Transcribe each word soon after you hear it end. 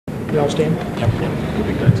We all stand?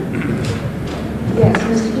 Yes,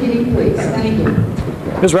 Mr. Keating, please. Thank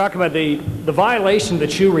you. Ms. Rockema, the violation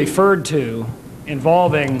that you referred to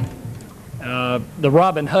involving the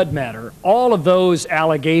Robin Hood matter, all of those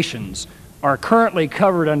allegations are currently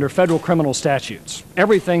covered under federal criminal statutes,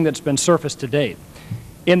 everything that's been surfaced to date.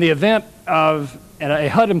 In the event of a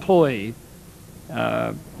HUD employee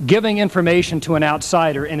giving information to an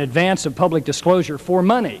outsider in advance of public disclosure for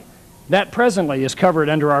money, that presently is covered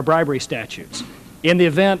under our bribery statutes. In the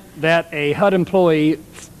event that a HUD employee,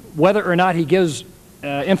 whether or not he gives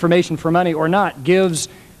information for money or not, gives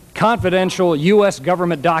confidential U.S.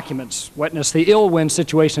 government documents, witness the Ilwin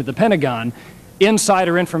situation at the Pentagon,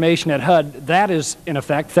 insider information at HUD, that is, in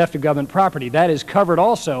effect, theft of government property. That is covered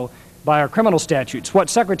also by our criminal statutes. What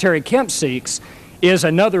Secretary Kemp seeks is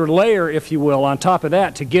another layer, if you will, on top of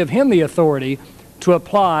that, to give him the authority to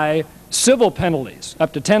apply civil penalties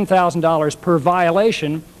up to $10,000 per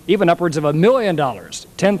violation, even upwards of $1 million,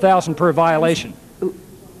 $10,000 per violation.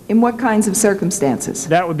 In what kinds of circumstances?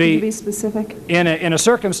 That would be, can you be specific? In a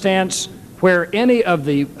circumstance where any of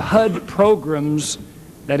the HUD programs,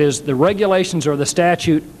 that is the regulations or the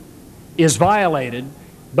statute, is violated,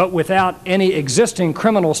 but without any existing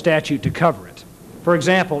criminal statute to cover it. For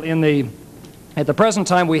example, at the present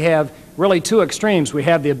time we have really two extremes. We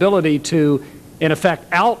have the ability to, in effect,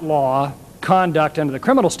 outlaw conduct under the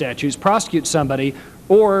criminal statutes, prosecute somebody,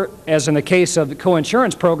 or, as in the case of the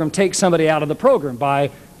co-insurance program, take somebody out of the program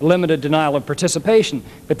by limited denial of participation.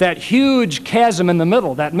 But that huge chasm in the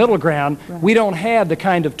middle, that middle ground, right, we don't have the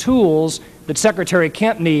kind of tools that Secretary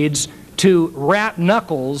Kemp needs to wrap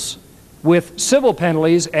knuckles with civil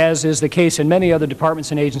penalties, as is the case in many other departments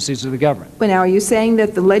and agencies of the government. But now, are you saying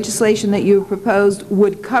that the legislation that you proposed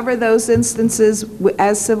would cover those instances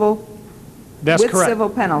as civil? That's with correct. Civil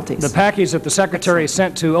penalties. The package that the Secretary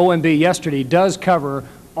sent to OMB yesterday does cover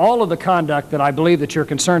all of the conduct that I believe that you're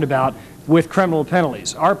concerned about with criminal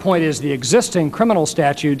penalties. Our point is the existing criminal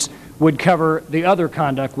statutes would cover the other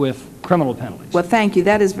conduct with criminal penalties. Well, thank you.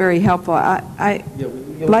 That is very helpful. I'd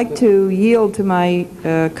like to yield to my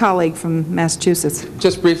colleague from Massachusetts.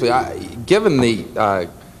 Just briefly, given the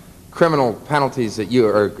criminal penalties that you,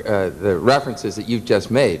 or the references that you've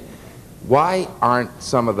just made, why aren't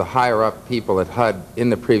some of the higher-up people at HUD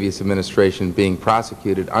in the previous administration being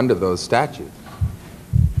prosecuted under those statutes?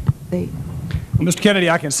 Well, Mr.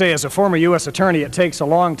 Kennedy, I can say as a former U.S. attorney, it takes a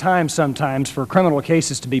long time sometimes for criminal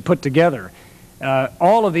cases to be put together.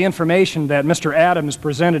 All of the information that Mr. Adams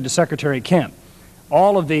presented to Secretary Kemp,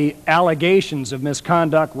 all of the allegations of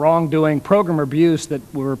misconduct, wrongdoing, program abuse that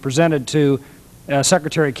were presented to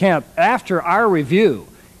Secretary Kemp, after our review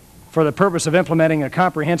for the purpose of implementing a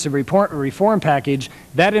comprehensive reform package,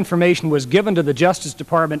 that information was given to the Justice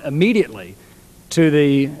Department immediately, to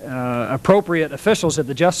the appropriate officials at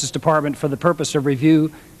the Justice Department for the purpose of review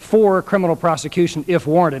for criminal prosecution if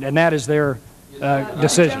warranted, and that is their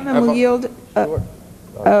decision. Gentlemen will yield.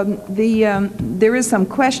 There is some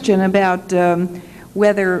question about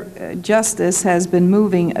whether justice has been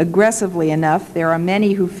moving aggressively enough. There are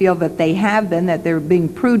many who feel that they have been, that they're being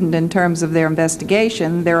prudent in terms of their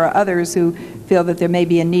investigation. There are others who feel that there may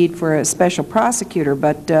be a need for a special prosecutor,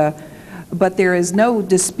 but there is no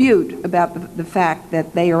dispute about the fact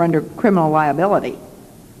that they are under criminal liability.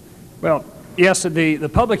 Well, yes, the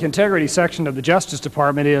public integrity section of the Justice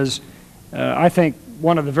Department is, I think,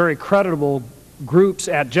 one of the very creditable groups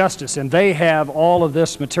at Justice, and they have all of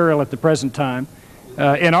this material at the present time.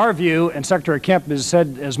 In our view, and Secretary Kemp has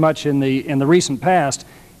said as much in the recent past,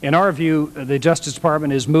 in our view, the Justice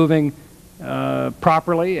Department is moving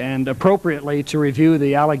properly and appropriately to review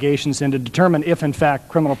the allegations and to determine if, in fact,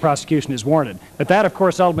 criminal prosecution is warranted. But that, of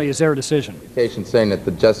course, ultimately is their decision. Saying that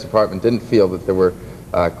the Justice Department didn't feel that there were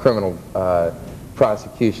criminal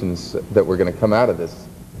prosecutions that were going to come out of this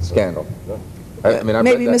scandal.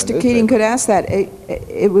 Maybe Mr. Keating could ask that.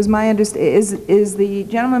 It was my understanding. Is the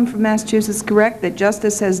gentleman from Massachusetts correct that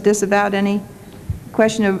Justice has disavowed any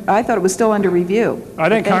question of? I thought it was still under review. I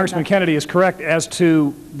think Congressman Kennedy is correct as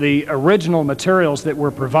to the original materials that were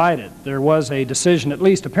provided. There was a decision, at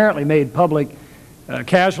least apparently made public,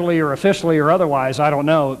 casually or officially or otherwise, I don't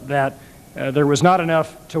know, that there was not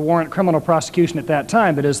enough to warrant criminal prosecution at that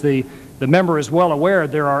time. But as the member is well aware,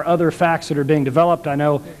 there are other facts that are being developed. I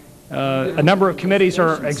know a number of committees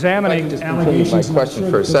are examining allegations. My question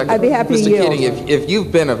for a second. I'd be happy to yield. Mr. Keating, if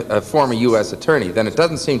you've been a former U.S. attorney, then it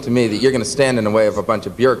doesn't seem to me that you're going to stand in the way of a bunch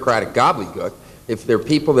of bureaucratic gobbledygook. If there are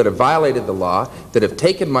people that have violated the law, that have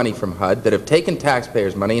taken money from HUD, that have taken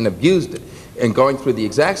taxpayers' money and abused it, and going through the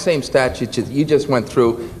exact same statutes that you just went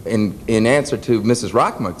through in answer to Mrs.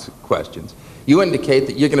 Rockman's questions, you indicate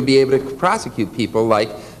that you're going to be able to prosecute people like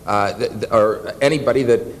or anybody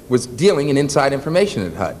that was dealing in inside information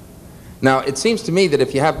at HUD. Now, it seems to me that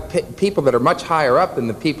if you have people that are much higher up than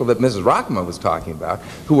the people that Mrs. Rockma was talking about,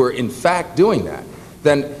 who are in fact doing that,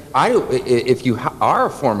 then if you are a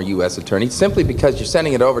former U.S. attorney, simply because you're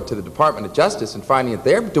sending it over to the Department of Justice and finding that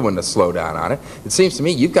they're doing a slowdown on it, it seems to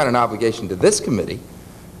me you've got an obligation to this committee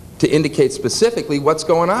to indicate specifically what's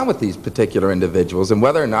going on with these particular individuals and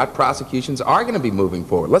whether or not prosecutions are going to be moving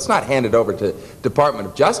forward. Let's not hand it over to Department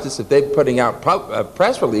of Justice if they're putting out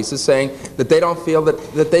press releases saying that they don't feel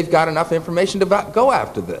that they've got enough information to go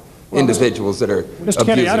after the individuals that are abusing the law. Mr.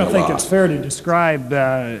 Kennedy, I don't think it's fair to describe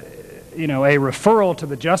you know, a referral to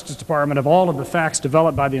the Justice Department of all of the facts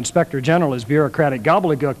developed by the Inspector General as bureaucratic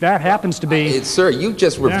gobbledygook. That happens to be... Sir, you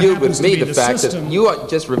just reviewed with me the fact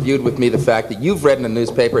that you've read in the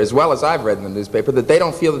newspaper, as well as I've read in the newspaper, that they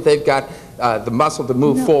don't feel that they've got the muscle to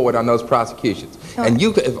move forward on those prosecutions. And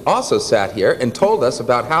you have also sat here and told us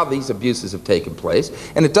about how these abuses have taken place,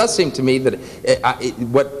 and it does seem to me that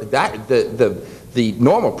the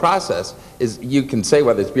normal process is, you can say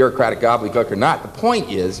whether it's bureaucratic gobbledygook or not, the point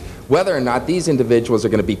is whether or not these individuals are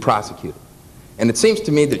going to be prosecuted. And it seems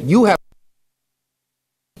to me that you have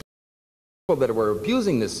people that were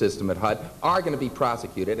abusing this system at HUD are going to be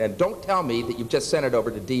prosecuted, and don't tell me that you've just sent it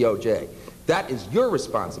over to DOJ. That is your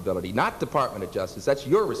responsibility, not Department of Justice. That's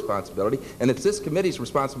your responsibility, and it's this committee's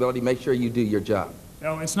responsibility to make sure you do your job.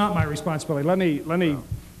 No, it's not my responsibility. Let me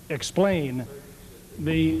explain.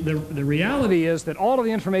 The reality is that all of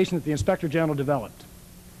the information that the Inspector General developed,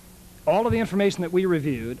 all of the information that we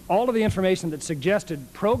reviewed, all of the information that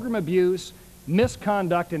suggested program abuse,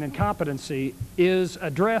 misconduct, and incompetency is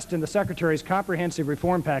addressed in the Secretary's comprehensive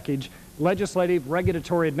reform package, legislative,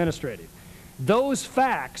 regulatory, administrative. Those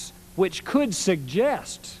facts which could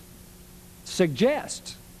suggest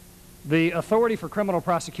the authority for criminal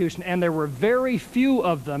prosecution, and there were very few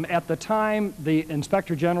of them at the time the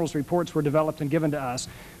Inspector General's reports were developed and given to us,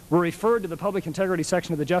 were referred to the Public Integrity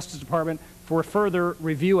Section of the Justice Department for further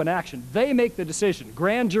review and action. They make the decision.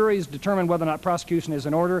 Grand juries determine whether or not prosecution is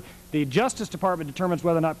in order. The Justice Department determines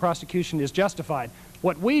whether or not prosecution is justified.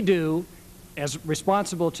 What we do, as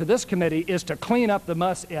responsible to this committee, is to clean up the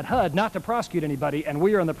mess at HUD, not to prosecute anybody, and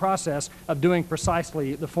we are in the process of doing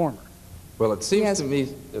precisely the former. Well, it seems to me,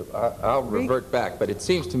 I'll revert back, but it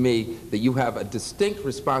seems to me that you have a distinct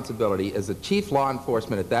responsibility as the chief law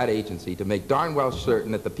enforcement at that agency to make darn well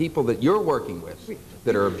certain that the people that you're working with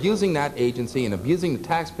that are abusing that agency and abusing the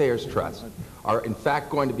taxpayers' trust are in fact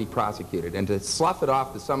going to be prosecuted. And to slough it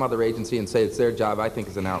off to some other agency and say it's their job, I think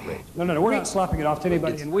is an outrage. No, we're not sloughing it off to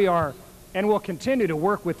anybody, and we are, and we'll continue to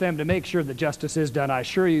work with them to make sure that justice is done. I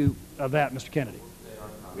assure you of that, Mr. Kennedy.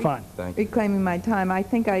 Fine. Thank you. Reclaiming my time, I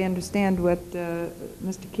think I understand what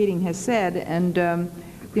Mr. Keating has said, and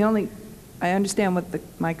I understand what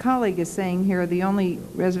my colleague is saying here. The only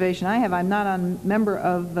reservation I have, I'm not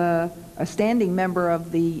a standing member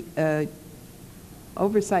of the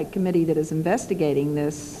oversight committee that is investigating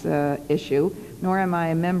this issue, nor am I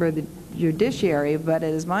a member of the judiciary, but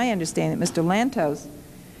it is my understanding that Mr. Lantos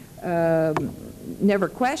never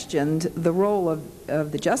questioned the role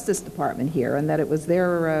of the Justice Department here, and that it was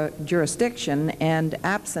their jurisdiction, and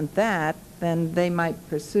absent that, then they might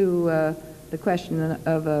pursue the question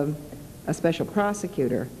of a special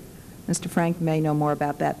prosecutor. Mr. Frank may know more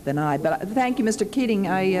about that than I, but thank you, Mr. Keating.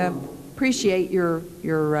 I appreciate your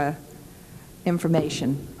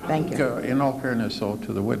information. Thank you. In all fairness, though,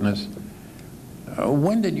 to the witness,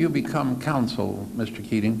 when did you become counsel, Mr.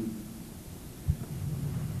 Keating?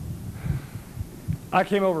 I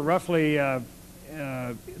came over roughly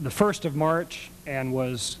the 1st of March and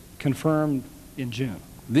was confirmed in June.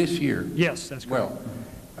 This year? Yes, that's correct. Well,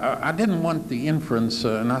 I didn't want the inference,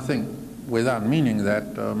 and I think without meaning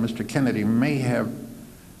that, Mr. Kennedy may have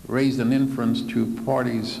raised an inference to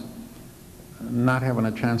parties not having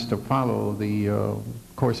a chance to follow the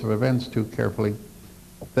course of events too carefully,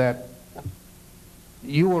 that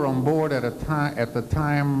you were on board at the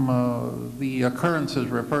time the occurrences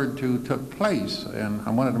referred to took place, and I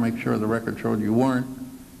wanted to make sure the record showed you weren't,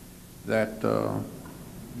 that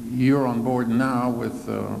you're on board now with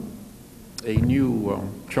a new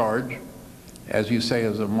charge, as you say,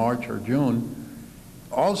 as of March or June.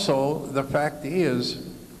 Also, the fact is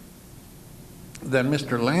that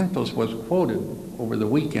Mr. Lantos was quoted over the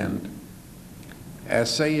weekend as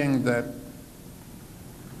saying that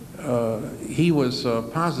he was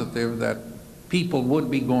positive that people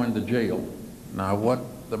would be going to jail. Now,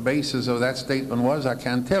 what the basis of that statement was, I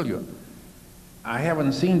can't tell you. I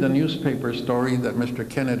haven't seen the newspaper story that Mr.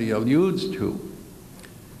 Kennedy alludes to,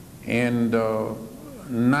 and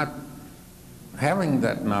not having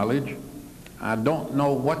that knowledge, I don't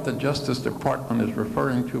know what the Justice Department is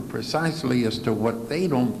referring to precisely as to what they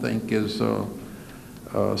don't think is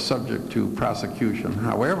subject to prosecution.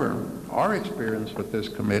 However, our experience with this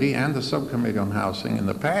committee and the Subcommittee on Housing in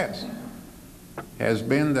the past has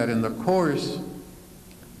been that in the course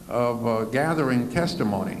of gathering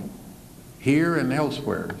testimony here and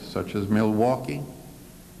elsewhere, such as Milwaukee,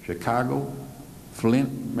 Chicago,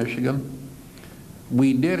 Flint, Michigan,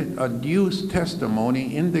 we did adduce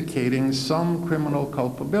testimony indicating some criminal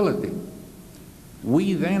culpability.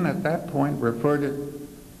 We then at that point referred it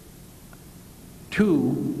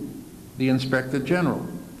to the Inspector General.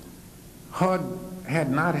 HUD had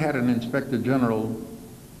not had an Inspector General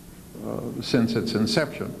since its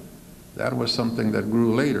inception. That was something that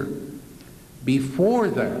grew later. Before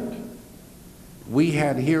that, we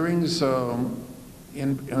had hearings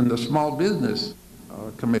in the Small Business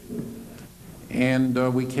Committee,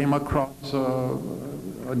 and we came across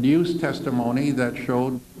adduced testimony that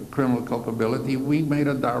showed criminal culpability. We made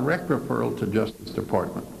a direct referral to Justice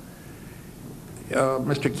Department.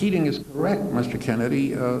 Mr. Keating is correct, Mr.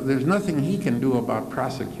 Kennedy. There's nothing he can do about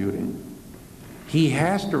prosecuting. He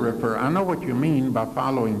has to refer. I know what you mean by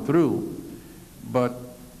following through, but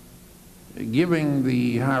giving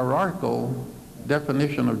the hierarchical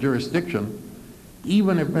definition of jurisdiction,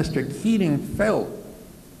 even if Mr. Keating felt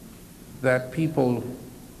that people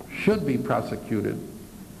should be prosecuted,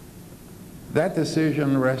 that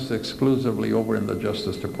decision rests exclusively over in the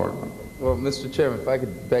Justice Department. Well, Mr. Chairman, if I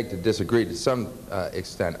could beg to disagree to some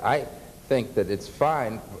extent, I think that it's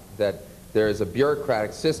fine that there is a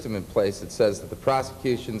bureaucratic system in place that says that the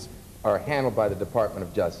prosecutions are handled by the Department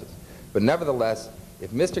of Justice. But nevertheless,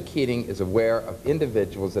 if Mr. Keating is aware of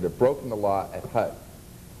individuals that have broken the law at HUD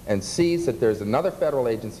and sees that there's another federal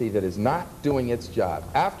agency that is not doing its job,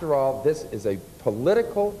 after all, this is a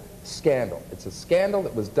political scandal. It's a scandal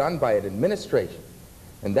that was done by an administration.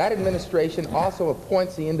 And that administration also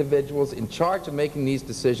appoints the individuals in charge of making these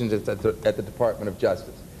decisions at the Department of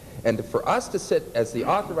Justice. And for us to sit as the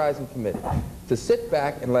authorizing committee, to sit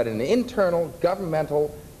back and let an internal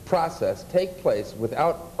governmental process take place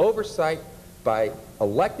without oversight by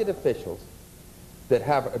elected officials that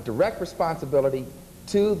have a direct responsibility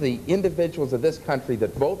to the individuals of this country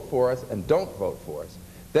that vote for us and don't vote for us,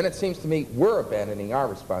 then it seems to me we're abandoning our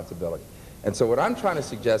responsibility. And so what I'm trying to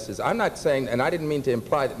suggest is, I'm not saying, and I didn't mean to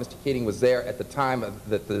imply that Mr. Keating was there at the time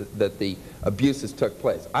that the abuses took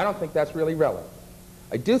place. I don't think that's really relevant.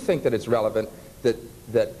 I do think that it's relevant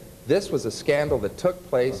that this was a scandal that took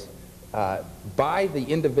place by the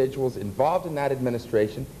individuals involved in that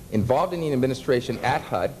administration, involved in the administration at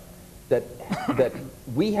HUD, that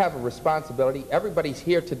we have a responsibility. Everybody's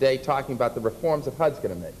here today talking about the reforms that HUD's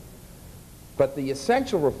going to make. But the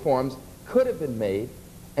essential reforms could have been made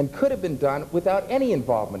and could have been done without any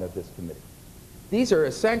involvement of this committee. These are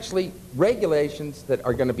essentially regulations that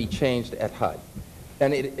are going to be changed at HUD.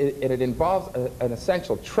 And it involves an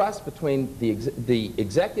essential trust between the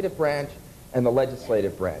executive branch and the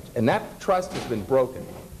legislative branch. And that trust has been broken.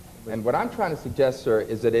 And what I'm trying to suggest, sir,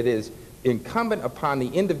 is that it is incumbent upon the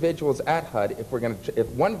individuals at HUD, if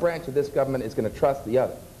one branch of this government is going to trust the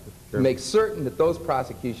other, to make certain that those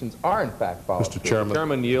prosecutions are in fact followed. Mr. Chairman,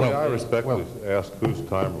 I respectfully ask whose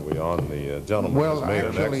time are we on? The gentleman has made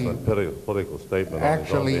an excellent political statement on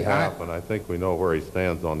his own behalf, and I think we know where he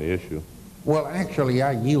stands on the issue. Well, actually,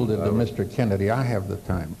 I yielded to Mr. Kennedy. I have the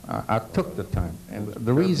time. I took the time. And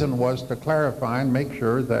the reason was to clarify and make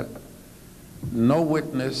sure that no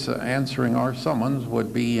witness answering our summons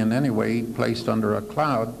would be in any way placed under a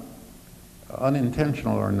cloud,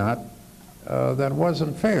 unintentional or not, that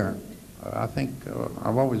wasn't fair. I think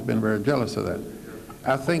I've always been very jealous of that.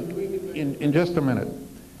 I think, in just a minute,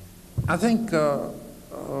 I think,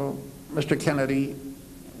 Mr. Kennedy,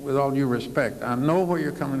 with all due respect, I know where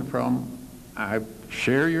you're coming from. I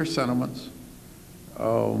share your sentiments.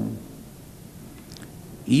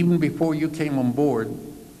 Even before you came on board,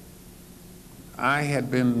 I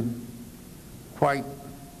had been quite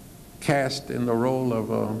cast in the role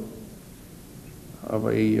of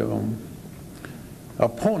a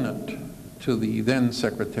opponent to the then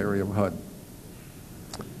Secretary of HUD.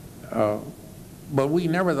 But we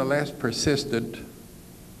nevertheless persisted,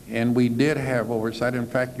 and we did have oversight. In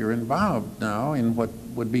fact, you're involved now in what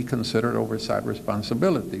would be considered oversight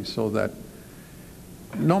responsibility, so that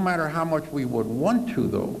no matter how much we would want to,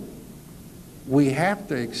 though, we have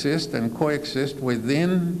to exist and coexist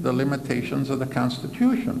within the limitations of the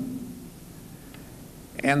Constitution.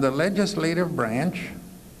 And the legislative branch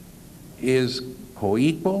is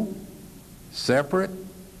co-equal, separate,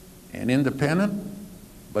 and independent,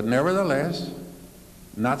 but nevertheless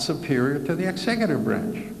not superior to the executive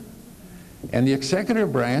branch. And the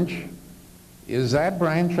executive branch is that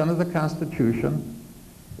branch under the Constitution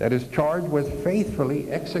that is charged with faithfully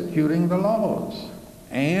executing the laws.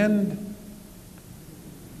 And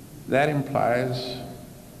that implies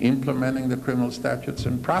implementing the criminal statutes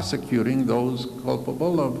and prosecuting those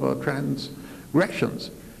culpable of transgressions.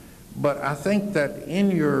 But I think that in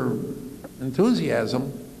your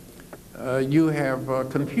enthusiasm, you have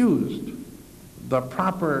confused the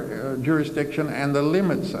proper jurisdiction and the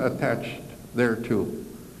limits attached thereto.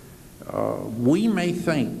 We may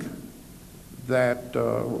think that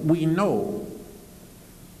we know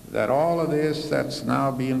that all of this that's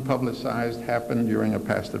now being publicized happened during a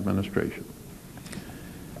past administration.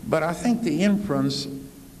 But I think the inference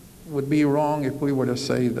would be wrong if we were to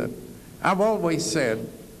say that. I've always said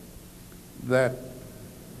that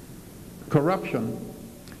corruption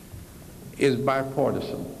is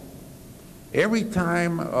bipartisan. Every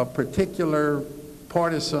time a particular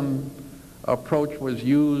partisan approach was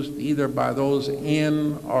used, either by those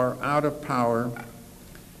in or out of power,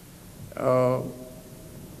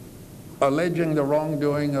 alleging the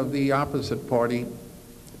wrongdoing of the opposite party,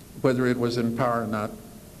 whether it was in power or not,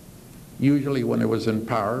 usually when it was in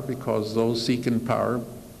power, because those seeking power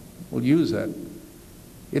will use that.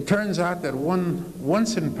 It turns out that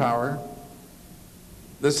once in power,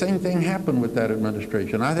 the same thing happened with that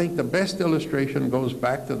administration. I think the best illustration goes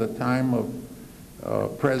back to the time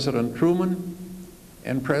of President Truman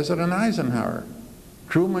and President Eisenhower.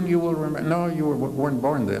 Truman, you will remember, no, you weren't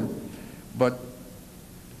born then, but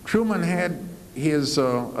Truman had his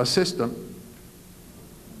assistant,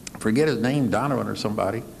 forget his name, Donovan or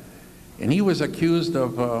somebody, and he was accused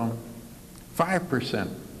of 5%,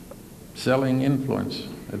 selling influence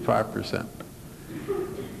at 5%.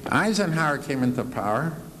 Eisenhower came into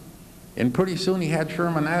power, and pretty soon he had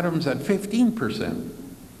Sherman Adams at 15%.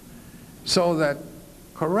 So that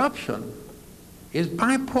corruption is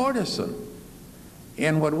bipartisan.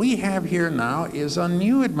 And what we have here now is a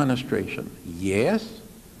new administration. Yes,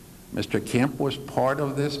 Mr. Kemp was part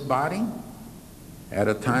of this body at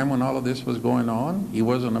a time when all of this was going on. He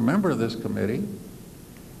wasn't a member of this committee.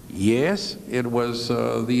 Yes, it was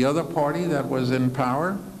the other party that was in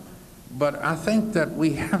power. But I think that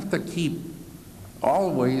we have to keep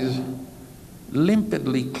always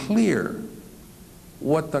limpidly clear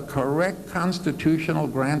what the correct constitutional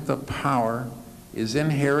grant of power is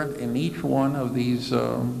inherent in each one of these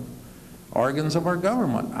organs of our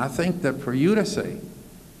government. I think that for you to say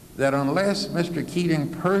that unless Mr.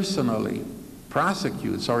 Keating personally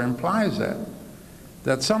prosecutes or implies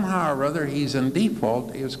that somehow or other he's in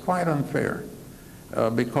default is quite unfair,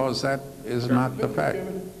 because that is not the fact.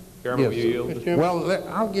 Chairman, will you yield? Well,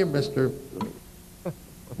 I'll give Mr.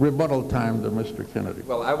 rebuttal time to Mr. Kennedy.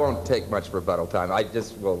 Well, I won't take much rebuttal time. I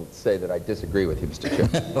just will say that I disagree with you, Mr.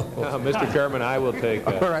 Chairman. Mr. Chairman, I will take...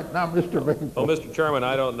 All right, now Mr. Bainbridge. Well, Mr. Chairman,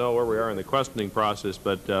 I don't know where we are in the questioning process,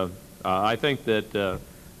 but I think that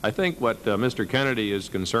what Mr. Kennedy is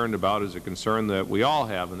concerned about is a concern that we all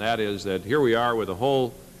have, and that is that here we are with a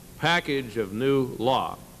whole package of new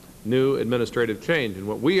law, new administrative change, and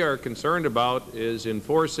what we are concerned about is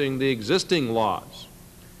enforcing the existing laws.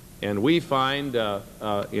 And we find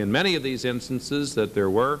in many of these instances that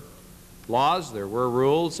there were laws, there were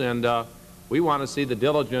rules, and we want to see the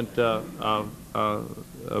diligent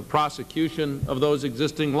prosecution of those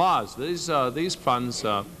existing laws. These funds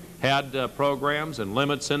had programs and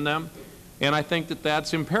limits in them, and I think that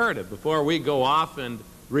that's imperative. Before we go off and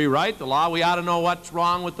rewrite the law, we ought to know what's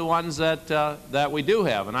wrong with the ones that we do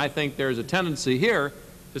have. And I think there's a tendency here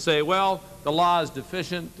to say, well, the law is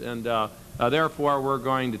deficient, and therefore we're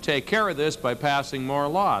going to take care of this by passing more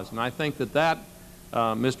laws. And I think that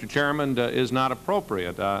Mr. Chairman, is not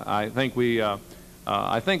appropriate. I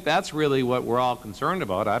think that's really what we're all concerned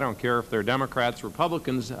about. I don't care if they're Democrats,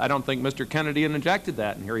 Republicans. I don't think Mr. Kennedy interjected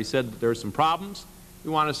that in here. He said that there's some problems. We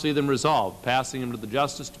want to see them resolved. Passing them to the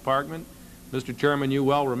Justice Department. Mr. Chairman, you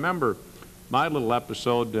well remember my little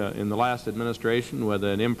episode in the last administration with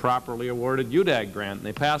an improperly awarded UDAG grant. And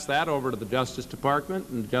they passed that over to the Justice Department,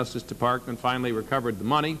 and the Justice Department finally recovered the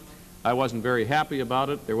money. I wasn't very happy about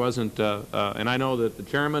it. There wasn't, and I know that the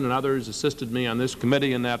chairman and others assisted me on this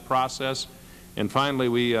committee in that process. And finally,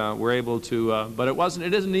 we were able to, but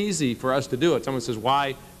it isn't easy for us to do it. Someone says,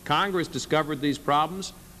 why? Congress discovered these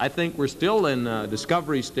problems. I think we're still in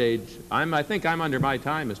discovery stage. I think I'm under my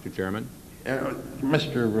time, Mr. Chairman.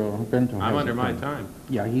 Mr. Bento. I'm under my time.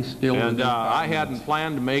 Yeah, he's still. And I hadn't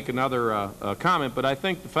planned to make another comment, but I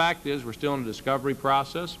think the fact is we're still in a discovery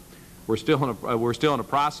process. We're still in a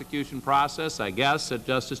prosecution process, I guess, at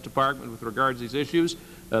Justice Department with regards to these issues.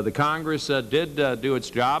 The Congress did do its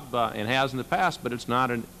job and has in the past, but it's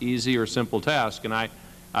not an easy or simple task. And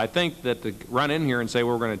I think that to run in here and say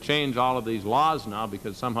we're going to change all of these laws now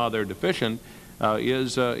because somehow they're deficient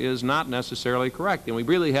is not necessarily correct. And we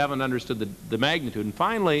really haven't understood the magnitude. And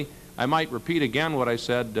finally, I might repeat again what I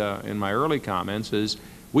said in my early comments, is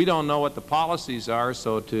we don't know what the policies are,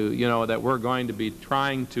 so that we're going to be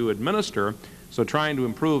trying to administer. So trying to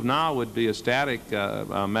improve now would be a static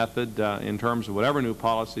method in terms of whatever new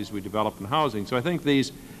policies we develop in housing. So I think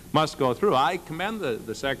these must go through. I commend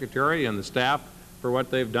the Secretary and the staff for what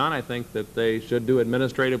they've done. I think that they should do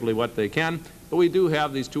administratively what they can. But we do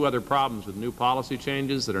have these two other problems with new policy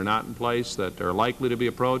changes that are not in place, that are likely to be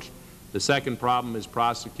approached. The second problem is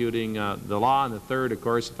prosecuting the law. And the third, of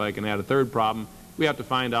course, if I can add a third problem, we have to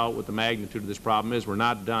find out what the magnitude of this problem is. We're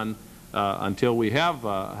not done until we have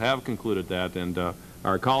concluded that. And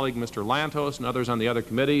our colleague, Mr. Lantos, and others on the other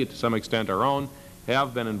committee, to some extent our own,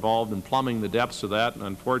 have been involved in plumbing the depths of that. And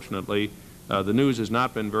unfortunately, the news has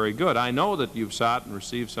not been very good. I know that you've sought and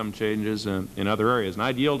received some changes in other areas. And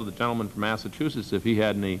I'd yield to the gentleman from Massachusetts if he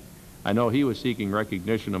had any. I know he was seeking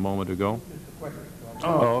recognition a moment ago.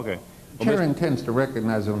 Oh, okay. The chair intends to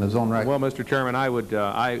recognize him in his own right. Well, Mr. Chairman,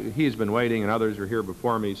 he's been waiting, and others are here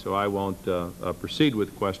before me, so I won't proceed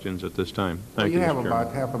with questions at this time. Thank you, Mr. Chairman. You have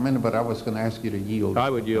about half a minute, but I was going to ask you to yield.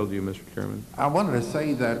 I would yield to you, Mr. Chairman. I wanted to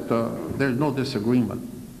say that there's no disagreement.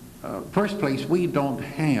 First place, we don't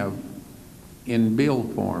have in bill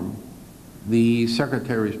form the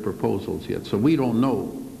Secretary's proposals yet, so we don't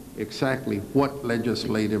know exactly what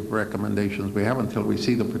legislative recommendations we have until we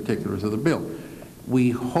see the particulars of the bill.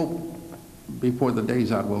 We hope before the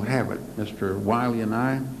day's out we'll have it. Mr. Wiley and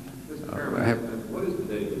I have... What is the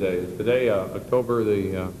day today? Is today October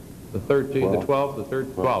the 13th, the 12th, the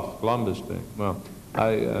 13th? 12th, Columbus Day. Well,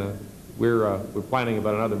 we're planning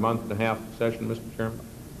about another month and a half session, Mr. Chairman.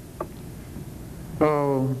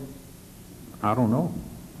 I don't know.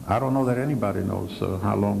 I don't know that anybody knows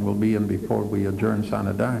how long we'll be in before we adjourn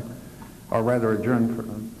sine die, or rather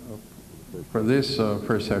adjourn for this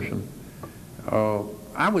first session.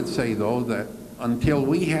 I would say, though, that until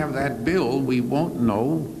we have that bill, we won't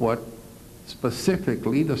know what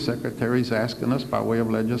specifically the Secretary's asking us by way of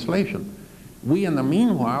legislation. We, in the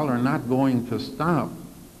meanwhile, are not going to stop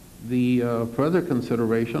the further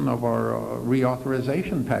consideration of our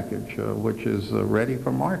reauthorization package, which is ready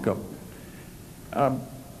for markup.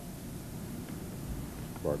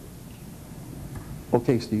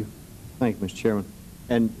 Okay, Steve. Thank you, Mr. Chairman.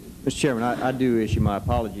 And Mr. Chairman, I do issue my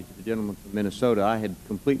apology to the gentleman from Minnesota. I had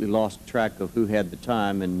completely lost track of who had the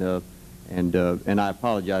time, and I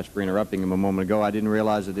apologize for interrupting him a moment ago. I didn't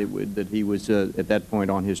realize that he was at that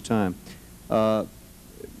point on his time. I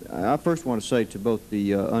first want to say to both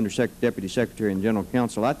the Deputy Secretary and General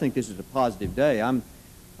Counsel, I think this is a positive day. I'm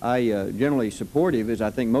generally supportive, as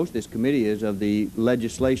I think most of this committee is, of the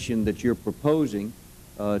legislation that you're proposing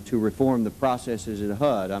to reform the processes at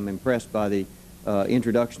HUD. I'm impressed by the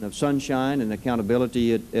introduction of sunshine and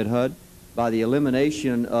accountability at HUD, by the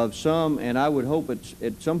elimination of some, and I would hope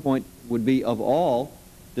at some point would be of all,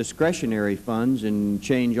 discretionary funds, and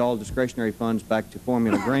change all discretionary funds back to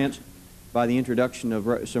formula grants, by the introduction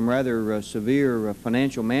of some rather severe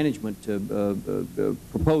financial management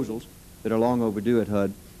proposals that are long overdue at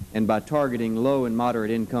HUD, and by targeting low and moderate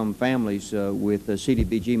income families with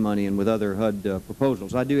CDBG money and with other HUD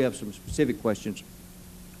proposals. I do have some specific questions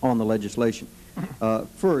on the legislation.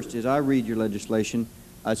 First, as I read your legislation,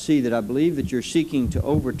 I see that I believe that you're seeking to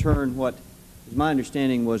overturn what, as my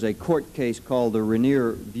understanding, was a court case called the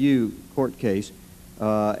Rainier View court case,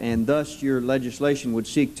 and thus your legislation would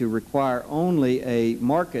seek to require only a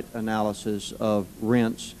market analysis of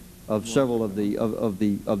rents of several of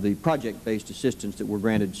the project-based assistance that were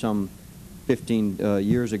granted some 15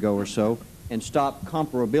 years ago or so, and stop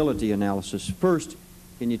comparability analysis. First,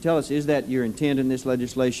 can you tell us, is that your intent in this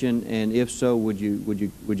legislation, and if so, would you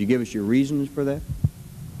give us your reasons for that?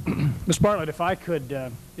 Ms. Bartlett, if I could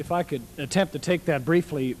attempt to take that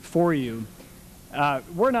briefly for you.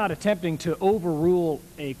 We're not attempting to overrule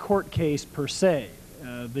a court case per se.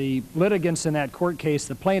 The litigants in that court case,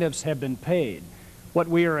 the plaintiffs, have been paid. What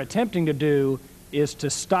we are attempting to do is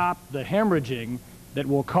to stop the hemorrhaging that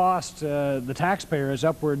will cost the taxpayers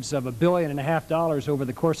upwards of $1.5 billion over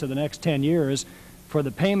the course of the next 10 years for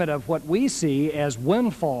the payment of what we see as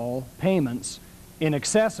windfall payments in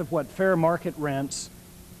excess of what fair market rents,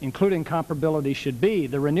 including comparability, should be.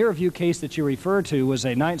 The Rainier View case that you refer to was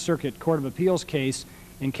a Ninth Circuit Court of Appeals case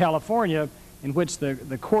in California in which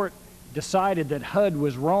the court decided that HUD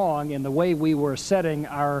was wrong in the way we were setting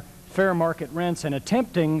our fair market rents and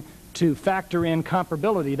attempting to factor in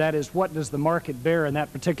comparability. That is, what does the market bear in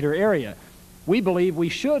that particular area? We believe we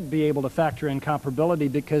should be able to factor in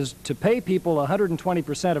comparability, because to pay people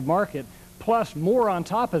 120% of market plus more on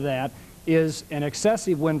top of that is an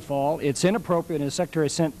excessive windfall. It's inappropriate, as Secretary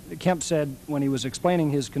Kemp said when he was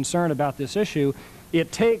explaining his concern about this issue.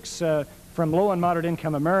 It takes from low and moderate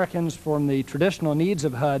income Americans, from the traditional needs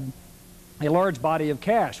of HUD, a large body of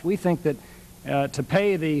cash. We think that to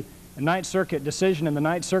pay the Ninth Circuit decision in the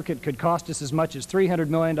Ninth Circuit could cost us as much as $300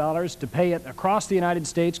 million. To pay it across the United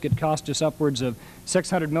States could cost us upwards of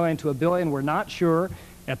 $600 million to $1 billion. We're not sure.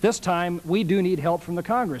 At this time, we do need help from the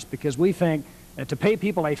Congress, because we think that to pay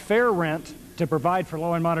people a fair rent to provide for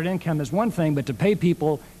low and moderate income is one thing, but to pay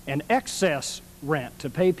people an excess rent, to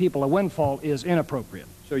pay people a windfall, is inappropriate.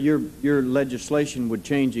 So your legislation would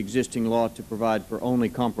change existing law to provide for only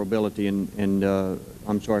comparability and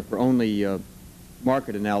for only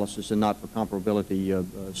market analysis and not for comparability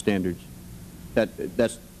standards.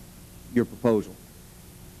 That's your proposal.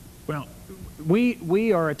 Well,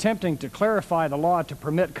 we are attempting to clarify the law to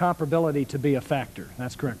permit comparability to be a factor.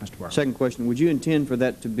 That's correct, Mr. Bartlett. Second question, would you intend for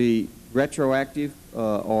that to be retroactive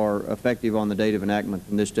or effective on the date of enactment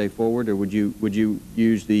from this day forward, or would you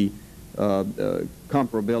use the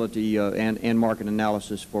comparability and market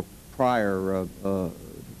analysis for prior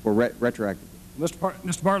retroactive?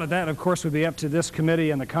 Mr. Bartlett, that of course would be up to this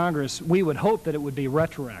committee and the Congress. We would hope that it would be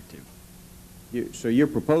retroactive. So your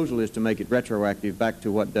proposal is to make it retroactive back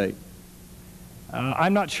to what date?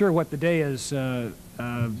 I'm not sure what the day is,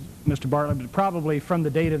 Mr. Bartlett, but probably from the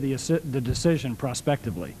date of the decision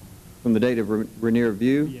prospectively. From the date of Rainier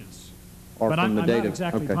View? Yes. Or but from I'm the not date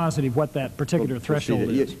exactly okay. positive what that particular threshold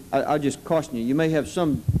is. I'll just caution you. You may have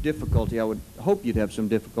some difficulty. I would hope you'd have some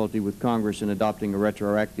difficulty with Congress in adopting a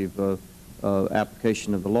retroactive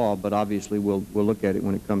application of the law, but obviously we'll look at it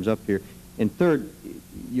when it comes up here. And third,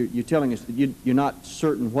 you're telling us that you're not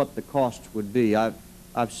certain what the cost would be.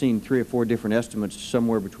 I've seen 3 or 4 different estimates,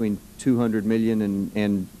 somewhere between $200 million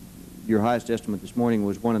and your highest estimate this morning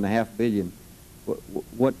was $1.5 billion.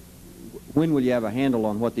 When will you have a handle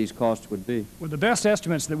on what these costs would be? Well, the best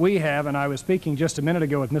estimates that we have, and I was speaking just a minute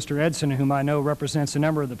ago with Mr. Edson, whom I know represents a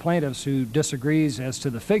number of the plaintiffs who disagrees as to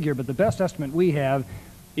the figure, but the best estimate we have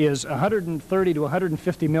is $130 to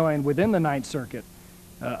 $150 million within the Ninth Circuit,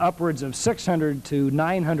 upwards of $600 to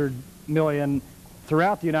 $900 million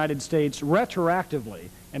throughout the United States retroactively,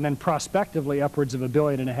 and then prospectively upwards of $1.5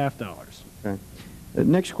 billion. Okay. The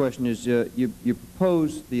next question is, you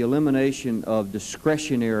propose the elimination of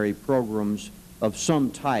discretionary programs of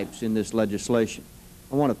some types in this legislation.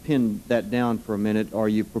 I want to pin that down for a minute. Are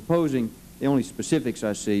you proposing, the only specifics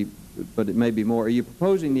I see, but it may be more, are you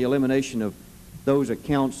proposing the elimination of those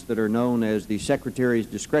accounts that are known as the Secretary's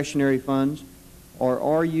discretionary funds, or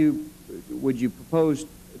would you propose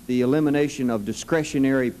the elimination of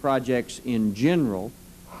discretionary projects in general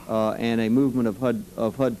and a movement of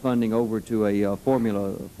HUD funding over to a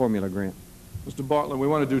formula grant? Mr. Bartlett, we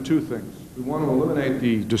want to do 2 things. We want to eliminate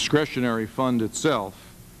the discretionary fund itself,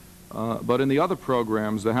 but in the other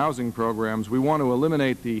programs, the housing programs, we want to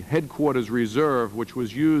eliminate the headquarters reserve, which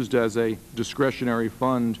was used as a discretionary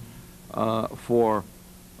fund for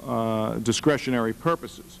discretionary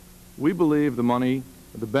purposes. We believe the money,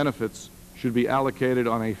 the benefits, should be allocated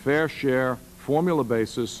on a fair share formula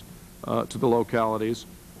basis to the localities,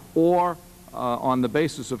 or on the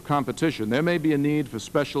basis of competition. There may be a need for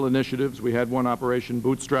special initiatives. We had one, Operation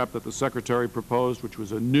Bootstrap, that the Secretary proposed, which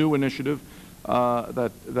was a new initiative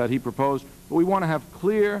that he proposed. But we want to have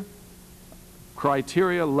clear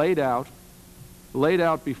criteria laid out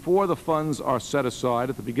before the funds are set aside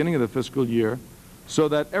at the beginning of the fiscal year, so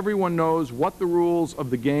that everyone knows what the rules of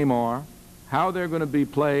the game are, how they're going to be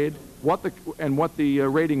played, what the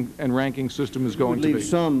rating and ranking system is going to be. You would leave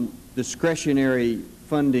some discretionary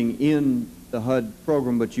funding in the HUD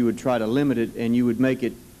program, but you would try to limit it, and you would make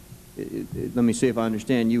it, let me see if I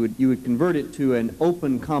understand, you would convert it to an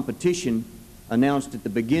open competition announced at the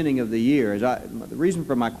beginning of the year. The reason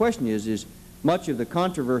for my question is much of the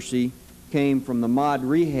controversy came from the mod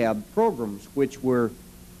rehab programs, which were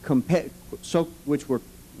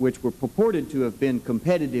purported to have been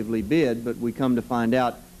competitively bid, but we come to find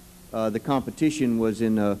out the competition was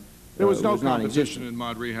in a there was no competition in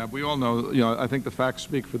mod rehab. We all know, I think the facts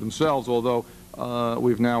speak for themselves, although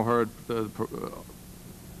we've now heard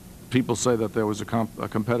people say that there was a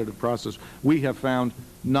competitive process. We have found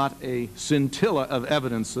not a scintilla of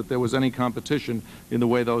evidence that there was any competition in the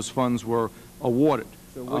way those funds were awarded.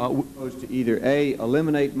 So would you propose to either A,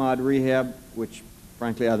 eliminate mod rehab, which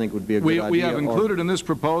frankly, I think would be a good idea. We have included in this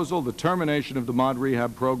proposal the termination of the mod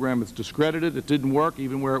rehab program. It's discredited. It didn't work.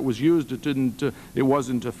 Even where it was used, it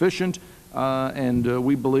wasn't efficient. And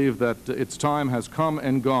we believe that its time has come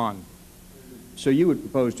and gone. So you would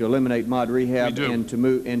propose to eliminate mod rehab and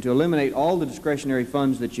to eliminate all the discretionary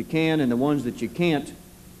funds that you can, and the ones that you can't,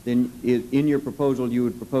 then in your proposal you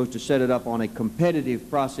would propose to set it up on a competitive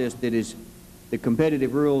process that is, the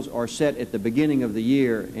competitive rules are set at the beginning of the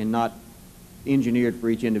year and not engineered for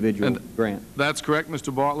each individual grant. That's correct,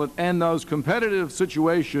 Mr. Bartlett. And those competitive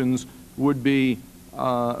situations would be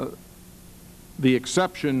the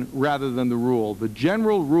exception rather than the rule. The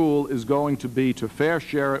general rule is going to be to fair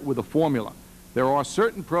share it with a formula. There are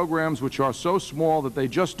certain programs which are so small that they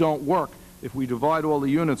just don't work. If we divide all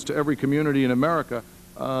the units to every community in America,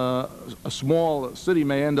 a small city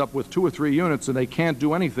may end up with 2 or 3 units and they can't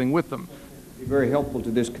do anything with them. It would be very helpful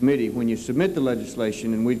to this committee when you submit the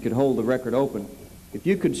legislation, and we could hold the record open, if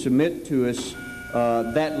you could submit to us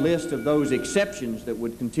that list of those exceptions that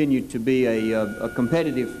would continue to be a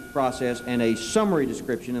competitive process, and a summary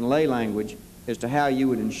description in lay language as to how you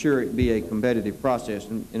would ensure it be a competitive process.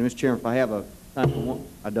 And Mr. Chairman, if I have a time for one,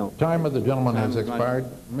 I don't. Time of the gentleman has expired.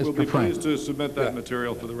 We'll Mr. be Frank. pleased to submit that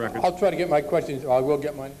material for the record. I'll try to get my questions, or I will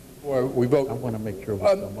get mine before we vote. I want to make sure we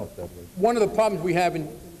come up that way. One of the problems we have in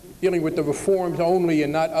dealing with the reforms only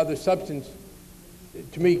and not other substance,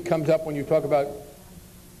 to me, comes up when you talk about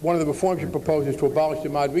one of the reforms you propose is to abolish the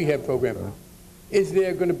mod rehab program. Is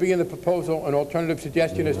there going to be in the proposal an alternative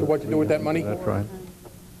suggestion as to what to do with that money? That's right.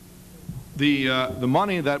 The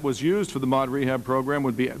money that was used for the mod rehab program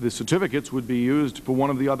would be, the certificates would be used for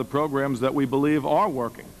one of the other programs that we believe are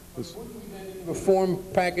working. Would the reform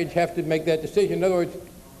package have to make that decision? In other words,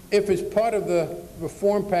 if as part of the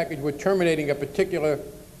reform package we're terminating a particular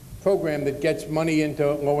program that gets money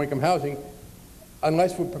into low-income housing,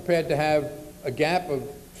 unless we're prepared to have a gap of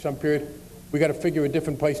some period, we got to figure a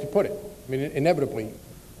different place to put it. I mean, inevitably.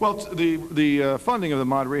 Well, the funding of the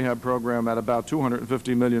mod rehab program at about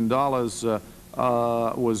 $250 million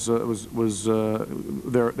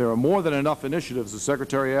there are more than enough initiatives. The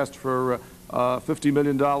Secretary asked for $50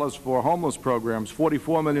 million for homeless programs,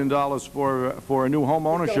 $44 million for a new home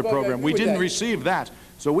ownership program. We didn't receive that.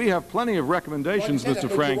 So we have plenty of recommendations, Mr.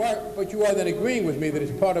 Frank. But you are then agreeing with me that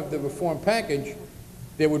as part of the reform package,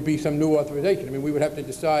 there would be some new authorization. I mean, we would have to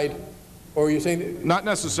decide, or are you saying that? Not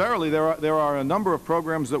necessarily. There are a number of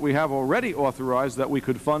programs that we have already authorized that we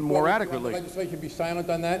could fund more adequately. Would the legislation be silent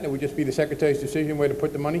on that, and it would just be the Secretary's decision where to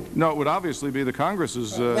put the money? No, it would obviously be the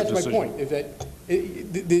Congress's decision. That's my point, is that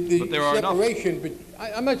the separation, but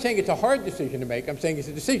I'm not saying it's a hard decision to make. I'm saying it's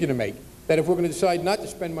a decision to make, that if we're going to decide not to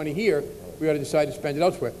spend money here, we ought to decide to spend it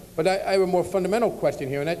elsewhere. But I have a more fundamental question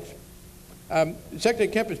here, and that's, Secretary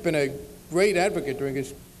Kemp has been a great advocate during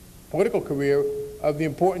his political career of the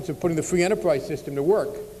importance of putting the free enterprise system to work.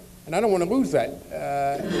 And I don't want to lose that.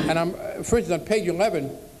 For instance, on page 11,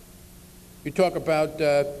 you talk about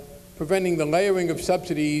preventing the layering of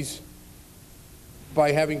subsidies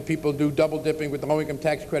by having people do double dipping with the low-income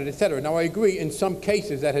tax credit, et cetera. Now, I agree, in some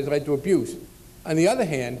cases that has led to abuse. On the other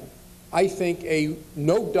hand, I think a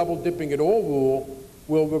no double dipping at all rule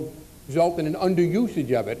will result in an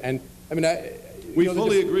underusage of it. And I mean, we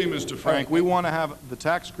fully agree, Mr. Frank. We want to have the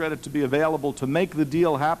tax credit to be available to make the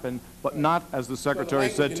deal happen, but not, as the Secretary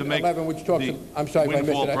said, to make 11, which talks the I'm sorry if I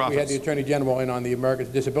missed it. profits. We had the Attorney General in on the Americans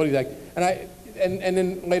with Disabilities Act. And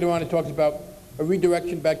then later on it talks about a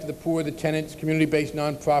redirection back to the poor, the tenants, community-based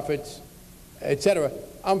nonprofits, et cetera.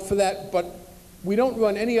 I'm for that, but we don't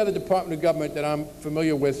run any other department of government that I'm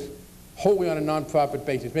familiar with wholly on a nonprofit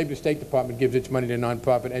basis. Maybe the State Department gives its money to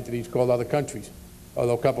nonprofit entities called other countries,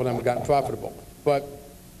 although a couple of them have gotten profitable. But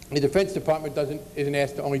the Defense Department isn't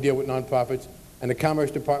asked to only deal with nonprofits, and the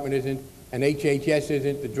Commerce Department isn't, and HHS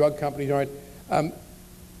isn't, the drug companies aren't.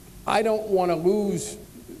 I don't want to lose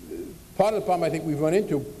part of the problem I think we've run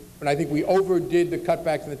into, and I think we overdid the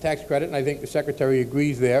cutbacks in the tax credit, and I think the Secretary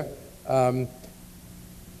agrees there, even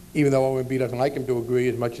though OMB doesn't like him to agree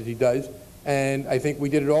as much as he does. And I think we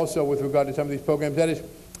did it also with regard to some of these programs. That is,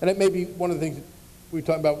 and that may be one of the things we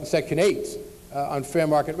talked about with Section 8s on fair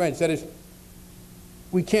market rents. That is,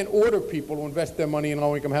 we can't order people to invest their money in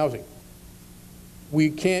low-income housing. We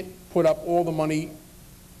can't put up all the money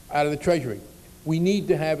out of the Treasury. We need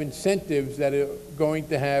to have incentives that are going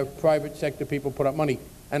to have private sector people put up money.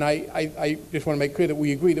 And I just want to make clear that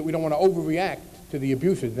we agree that we don't want to overreact to the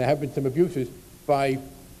abuses. There have been some abuses by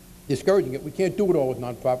discouraging it. We can't do it all with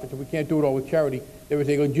nonprofits, and we can't do it all with charity. There is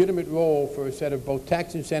a legitimate role for a set of both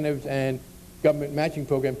tax incentives and government matching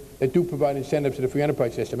programs that do provide incentives to the free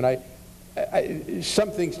enterprise system. And some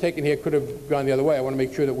things taken here could have gone the other way. I want to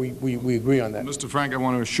make sure that we agree on that. Mr. Frank, I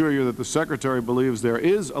want to assure you that the Secretary believes there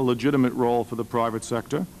is a legitimate role for the private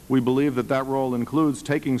sector. We believe that that role includes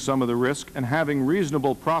taking some of the risk and having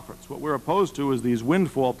reasonable profits. What we're opposed to is these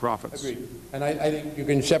windfall profits. Agreed. And I think you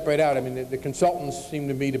can separate out. I mean, the consultants seem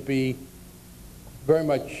to me to be very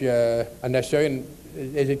much unnecessary. And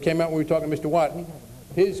as it came out when we were talking to Mr. Watt,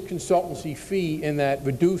 his consultancy fee in that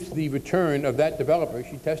reduced the return of that developer,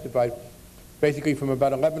 she testified, basically from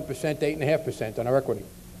about 11% to 8.5% on our equity.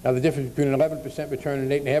 Now, the difference between an 11% return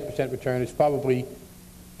and an 8.5% return is probably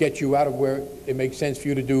get you out of where it makes sense for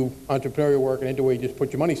you to do entrepreneurial work and into where you just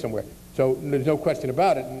put your money somewhere. So there's no question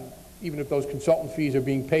about it. And even if those consultant fees are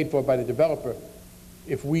being paid for by the developer,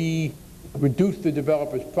 if we reduce the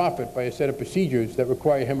developer's profit by a set of procedures that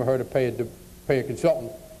require him or her to pay a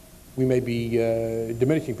consultant, we may be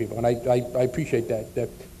diminishing people. And I appreciate that.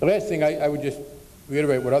 The last thing I would just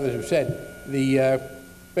reiterate what others have said. The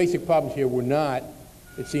basic problems here were not,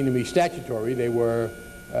 it seemed to me, statutory. They were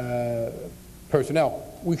personnel.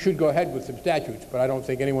 We should go ahead with some statutes, but I don't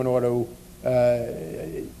think anyone ought to,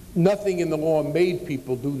 nothing in the law made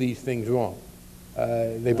people do these things wrong.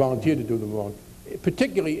 They volunteered to do them wrong.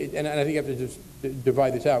 Particularly, and I think you have to just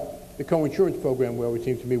divide this out, the co-insurance program, where it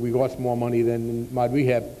seems to me we lost more money than in mod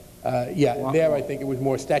rehab. There I think it was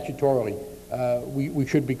more statutorily. We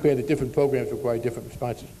should be clear that different programs require different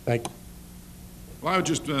responses. Thank you. Well, I would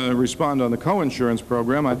just respond on the co-insurance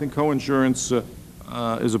program. I think co-insurance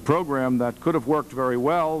is a program that could have worked very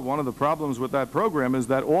well. One of the problems with that program is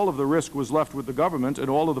that all of the risk was left with the government and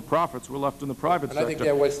all of the profits were left in the private sector. I think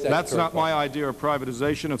there was That's not my idea of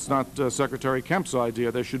privatization. It's not Secretary Kemp's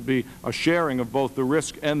idea. There should be a sharing of both the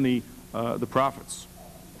risk and the profits.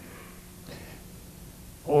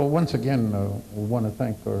 Well, once again, we want to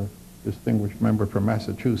thank our distinguished member from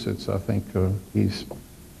Massachusetts. I think he's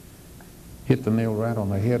hit the nail right on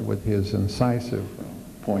the head with his incisive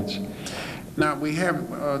points. Now, we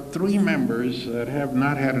have 3 members that have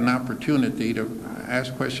not had an opportunity to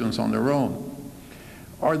ask questions on their own.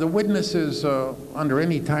 Are the witnesses under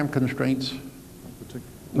any time constraints?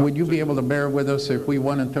 Would you be able to bear with us if we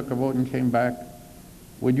went and took a vote and came back?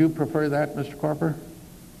 Would you prefer that, Mr. Carper?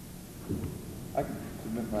 I can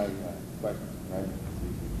submit my questions, right?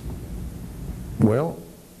 Well,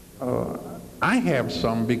 I have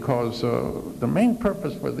some because the main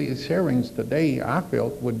purpose for these hearings today, I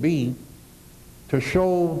felt, would be to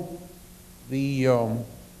show the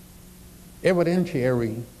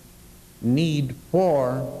evidentiary need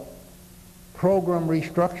for program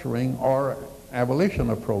restructuring or abolition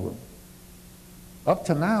of program. Up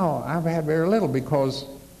to now, I've had very little because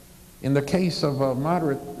in the case of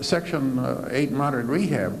Section 8 moderate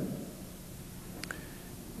rehab,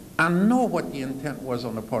 I know what the intent was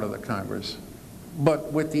on the part of the Congress,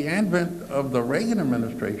 but with the advent of the Reagan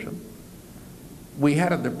administration, we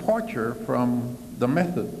had a departure from the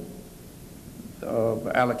method of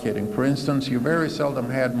allocating. For instance, you very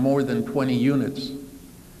seldom had more than 20 units.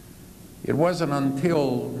 It wasn't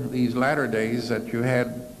until these latter days that you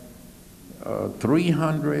had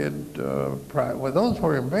 300, well, those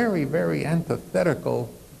were very, very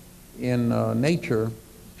antithetical in nature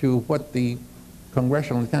to what the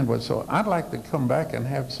congressional intent was. So I'd like to come back and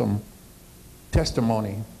have some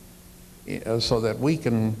testimony so that we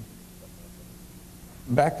can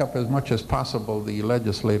back up as much as possible the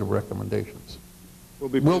legislative recommendations.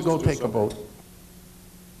 We'll go take a vote.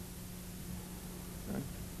 Okay.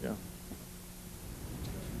 Yeah.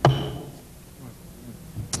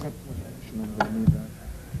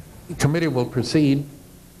 The committee will proceed,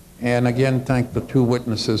 and again thank the 2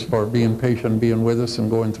 witnesses for being patient, being with us, and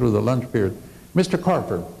going through the lunch period. Mr.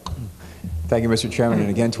 Carper. Thank you, Mr. Chairman, and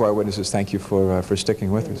again to our witnesses, thank you for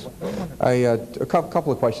sticking with us. A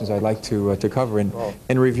couple of questions I'd like to cover.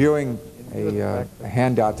 In reviewing a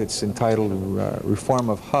handout that's entitled Reform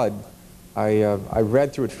of HUD, I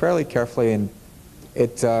read through it fairly carefully, and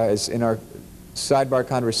it is in our sidebar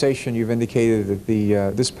conversation you've indicated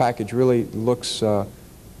that this package really looks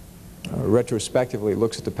retrospectively, it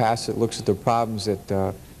looks at the past, it looks at the problems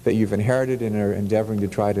that you've inherited and are endeavoring to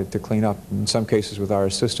try to clean up, in some cases with our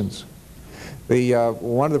assistance.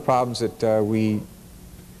 One of the problems that we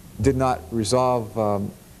did not resolve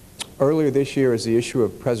earlier this year is the issue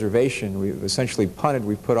of preservation. We essentially punted,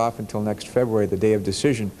 we put off until next February, the day of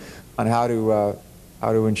decision, on how to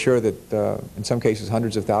ensure that in some cases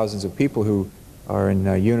hundreds of thousands of people who are in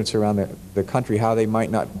units around the country, how they might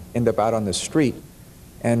not end up out on the street.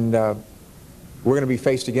 And we're going to be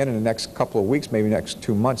faced again in the next couple of weeks, maybe next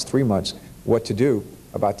 2 months, 3 months, what to do.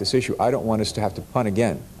 about this issue. I don't want us to have to punt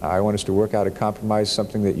again. I want us to work out a compromise,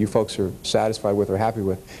 something that you folks are satisfied with or happy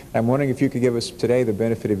with. And I'm wondering if you could give us today the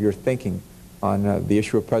benefit of your thinking on the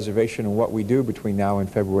issue of preservation and what we do between now and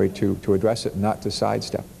February to address it, not to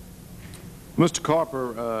sidestep. Mr.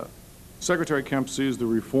 Carper, Secretary Kemp sees the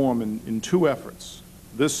reform in two efforts.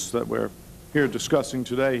 This that we're here discussing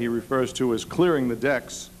today he refers to as clearing the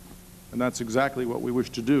decks, and that's exactly what we wish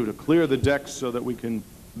to do, to clear the decks so that we can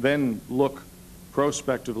then look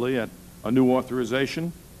prospectively at a new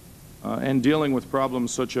authorization and dealing with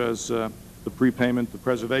problems such as the prepayment, the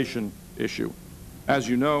preservation issue. As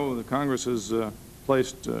you know, the Congress has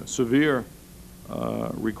placed severe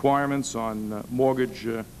requirements on mortgage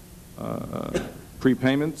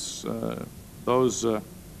prepayments. Those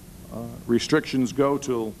restrictions go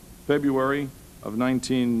till February of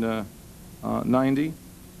 1990.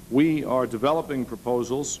 We are developing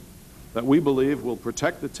proposals that we believe will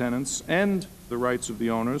protect the tenants and the rights of the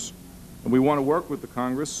owners, and we want to work with the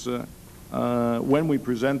Congress when we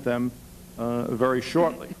present them very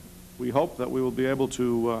shortly. We hope that we will be able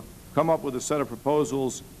to come up with a set of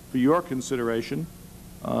proposals for your consideration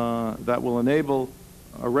that will enable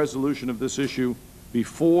a resolution of this issue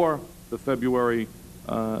before the February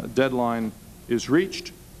deadline is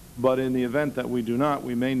reached, but in the event that we do not,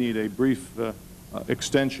 we may need a brief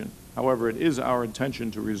extension. However, it is our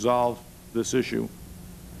intention to resolve this issue.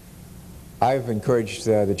 I've encouraged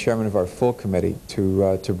the chairman of our full committee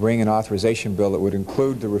to bring an authorization bill that would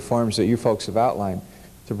include the reforms that you folks have outlined,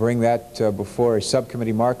 to bring that before a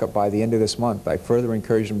subcommittee markup by the end of this month. I further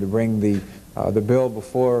encourage him to bring the bill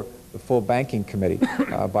before the full banking committee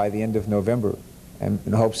by the end of November, and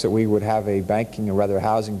in hopes that we would have a banking, or rather a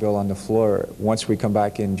housing bill on the floor once we come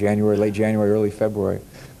back in January, late January, early February.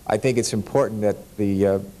 I think it's important that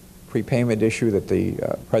the prepayment issue, that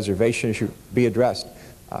the preservation issue be addressed.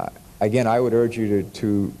 Again, I would urge you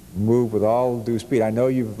to move with all due speed. I know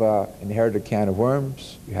you've inherited a can of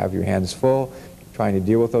worms. You have your hands full trying to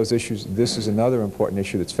deal with those issues. This is another important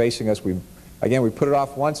issue that's facing us. Again, we put it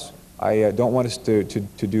off once. I don't want us to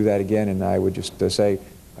do that again, and I would just say,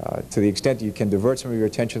 to the extent that you can divert some of your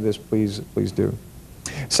attention to this, please do.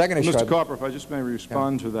 Second issue, Mr. Carper, if I just may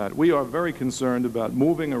respond to that. We are very concerned about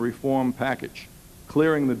moving a reform package,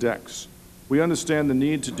 clearing the decks. We understand the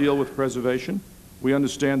need to deal with preservation. We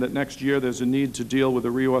understand that next year there's a need to deal with a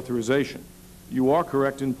reauthorization. You are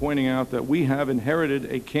correct in pointing out that we have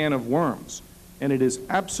inherited a can of worms, and it is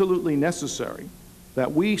absolutely necessary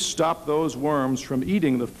that we stop those worms from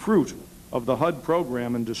eating the fruit of the HUD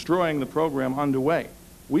program and destroying the program underway.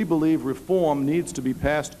 We believe reform needs to be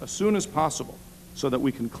passed as soon as possible so that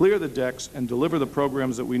we can clear the decks and deliver the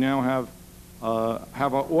programs that we now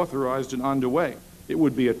have authorized and underway. It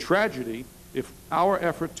would be a tragedy if our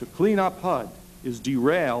effort to clean up HUD is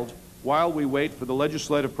derailed while we wait for the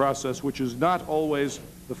legislative process, which is not always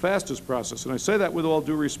the fastest process. And I say that with all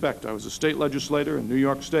due respect. I was a state legislator in New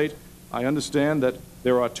York State. I understand that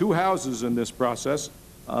there are two houses in this process,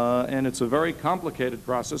 and it's a very complicated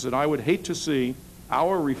process, and I would hate to see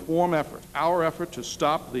our reform effort, our effort to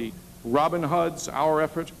stop the Robin Hoods, our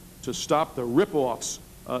effort to stop the rip-offs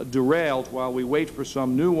derailed while we wait for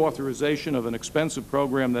some new authorization of an expensive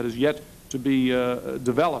program that is yet to be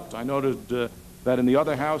developed. I noted that in the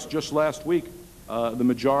other House just last week, the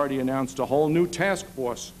majority announced a whole new task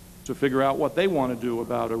force to figure out what they want to do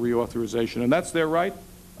about a reauthorization, and that's their right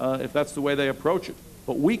if that's the way they approach it.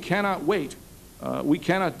 But we cannot wait. We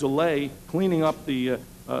cannot delay cleaning up the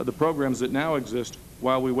programs that now exist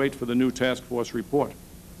while we wait for the new task force report.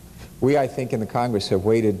 We, I think, in the Congress have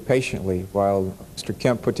waited patiently while Mr.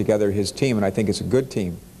 Kemp put together his team, and I think it's a good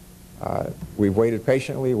team. We've waited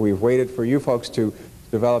patiently. We've waited for you folks to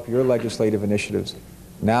develop your legislative initiatives.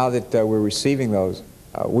 Now that we're receiving those,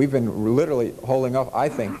 we've been literally holding up, I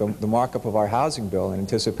think, the markup of our housing bill in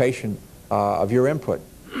anticipation of your input.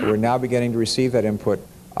 We're now beginning to receive that input.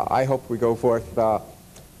 I hope we go forth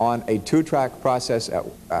on a two-track process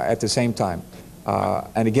at the same time.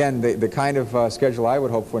 And again, the kind of schedule I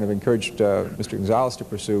would hope for and have encouraged Mr. Gonzalez to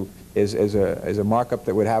pursue is a markup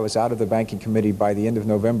that would have us out of the Banking Committee by the end of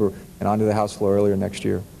November and onto the House floor earlier next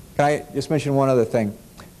year. Can I just mention one other thing,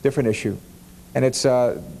 different issue, and it's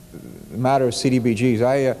the matter of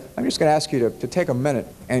CDBGs. I'm just going to ask you to take a minute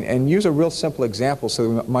and use a real simple example so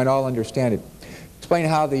we might all understand it. Explain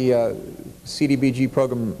how the CDBG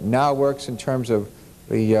program now works in terms of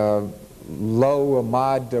the low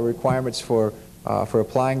MOD requirements for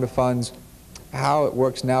applying the funds, how it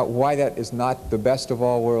works now, why that is not the best of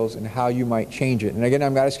all worlds, and how you might change it. And again,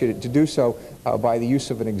 I'm going to ask you to do so by the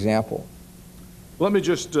use of an example. Let me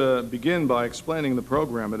just begin by explaining the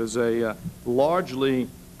program. It is a largely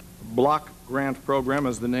block grant program,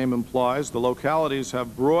 as the name implies. The localities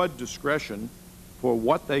have broad discretion for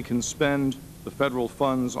what they can spend the federal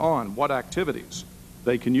funds on, what activities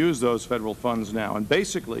they can use those federal funds now. And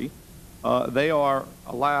basically, they are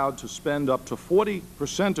allowed to spend up to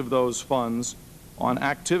 40% of those funds on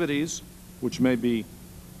activities which may be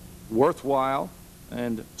worthwhile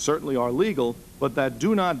and certainly are legal, but that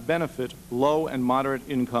do not benefit low and moderate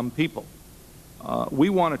income people. We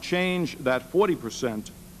want to change that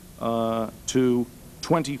 40% to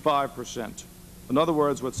 25%. In other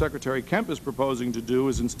words, what Secretary Kemp is proposing to do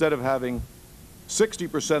is, instead of having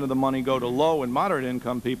 60% of the money go to low and moderate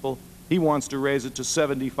income people, he wants to raise it to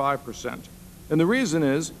 75%. And the reason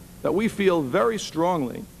is that we feel very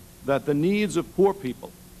strongly that the needs of poor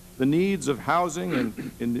people, the needs of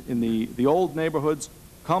housing in the old neighborhoods,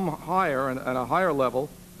 come higher and at a higher level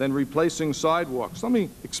than replacing sidewalks. Let me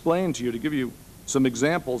explain to you, to give you some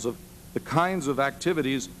examples of the kinds of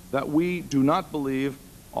activities that we do not believe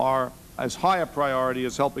are as high a priority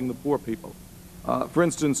as helping the poor people. For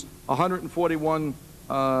instance,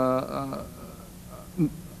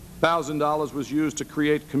 $141,000 was used to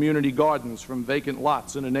create community gardens from vacant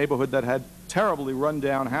lots in a neighborhood that had terribly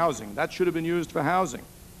run-down housing. That should have been used for housing.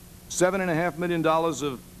 $7.5 million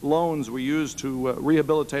of loans were used to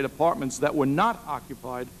rehabilitate apartments that were not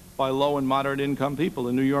occupied by low and moderate income people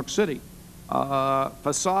in New York City.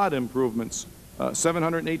 Facade improvements,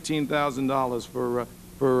 $718,000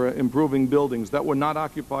 for improving buildings that were not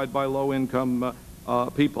occupied by low-income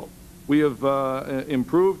people. We have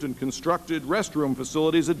improved and constructed restroom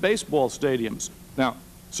facilities at baseball stadiums. Now,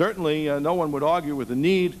 certainly no one would argue with the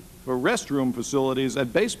need for restroom facilities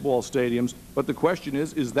at baseball stadiums, but the question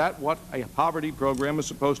is that what a poverty program is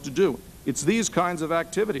supposed to do? It's these kinds of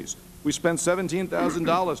activities. We spent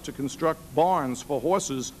 $17,000 to construct barns for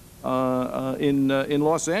horses in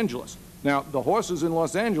Los Angeles. Now, the horses in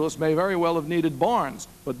Los Angeles may very well have needed barns,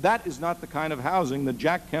 but that is not the kind of housing that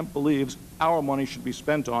Jack Kemp believes our money should be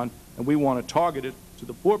spent on, and we want to target it to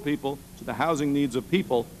the poor people, to the housing needs of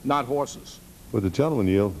people, not horses. Would the gentleman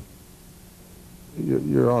yield?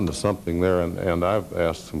 You're on to something there, and I've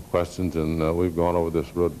asked some questions, and we've gone over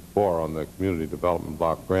this road before on the community development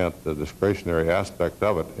block grant, the discretionary aspect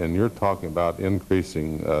of it, and you're talking about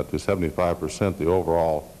increasing to 75% the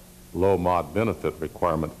overall low mod benefit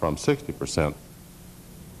requirement from 60%.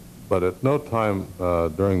 But at no time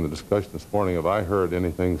during the discussion this morning have I heard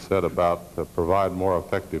anything said about provide more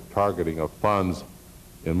effective targeting of funds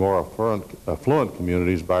in more affluent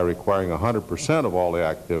communities by requiring 100% of all the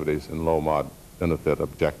activities in low mod benefit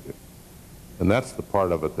objective. And that's the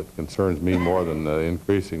part of it that concerns me more than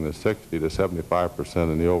increasing the 60 to 75%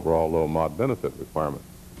 in the overall low mod benefit requirement.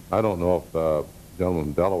 I don't know if the gentleman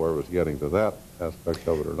from Delaware was getting to that aspect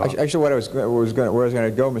of it or not. Actually, where I was going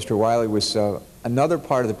to go, Mr. Wiley, was another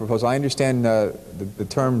part of the proposal. I understand the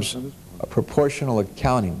terms proportional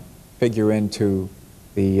accounting figure into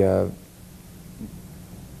the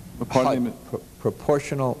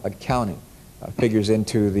proportional accounting figures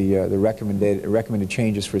into the recommended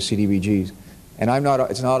changes for CDBGs, and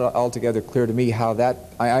it's not altogether clear to me how that.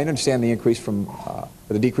 I understand the increase from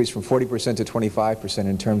the decrease from 40% to 25%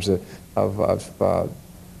 in terms of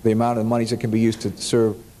the amount of monies that can be used to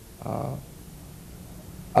serve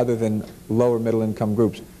other than lower middle income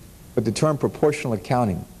groups, but the term proportional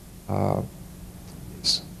accounting.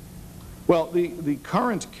 Well, the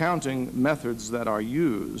current counting methods that are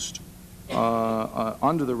used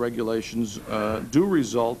under the regulations do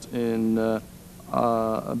result in,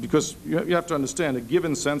 because you have to understand, a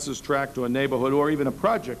given census tract or a neighborhood or even a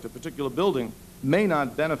project, a particular building, may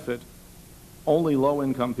not benefit only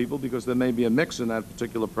low-income people because there may be a mix in that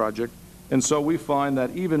particular project. And so we find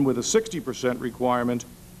that even with a 60% requirement,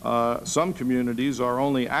 some communities are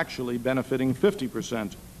only actually benefiting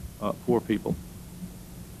 50% poor people.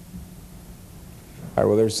 All right,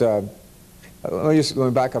 well, there's, let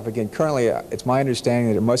me back up again. Currently, it's my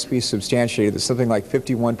understanding that it must be substantiated that something like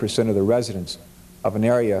 51% of the residents of an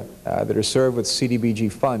area that are served with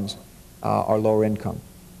CDBG funds are lower income.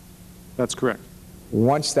 That's correct.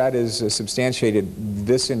 Once that is substantiated,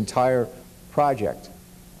 this entire project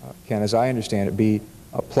can, as I understand it, be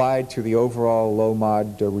applied to the overall low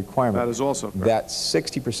mod requirement. That is also correct. That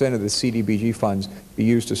 60% of the CDBG funds be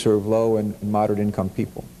used to serve low and moderate income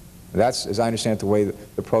people. That's, as I understand it, the way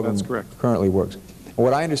that the program currently works.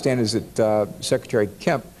 What I understand is that Secretary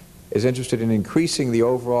Kemp is interested in increasing the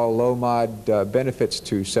overall low mod benefits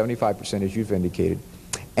to 75%, as you've indicated,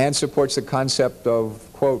 and supports the concept of,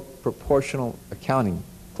 quote, proportional accounting,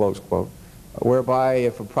 close quote, whereby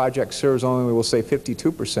if a project serves only, we'll say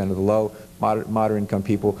 52% of the low, moderate income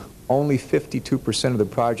people, only 52% of the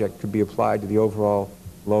project could be applied to the overall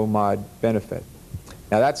low mod benefit.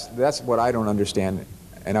 Now that's what I don't understand,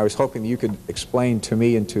 and I was hoping you could explain to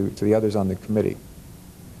me and to the others on the committee.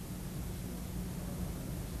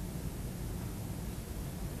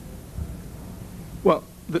 Well,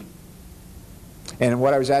 and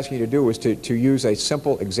what I was asking you to do was to use a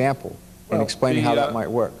simple example in explaining how that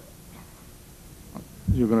might work.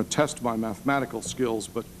 You're going to test my mathematical skills,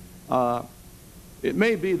 but it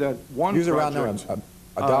may be that one use project... Use around there,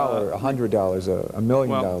 $1, $100, $1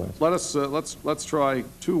 million. Well, let's try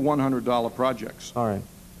two $100 projects. All right.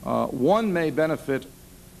 One may benefit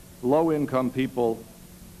low-income people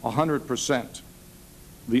 100%.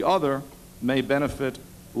 The other may benefit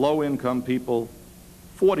low-income people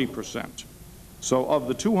 40%. So of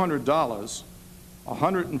the $200,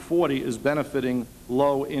 140 is benefiting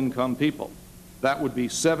low-income people. That would be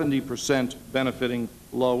 70% benefiting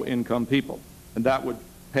low-income people. And that would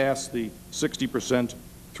pass the 60%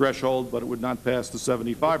 threshold, but it would not pass the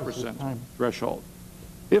 75% threshold.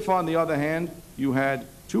 If, on the other hand, you had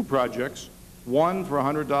two projects, one for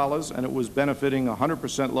 $100 and it was benefiting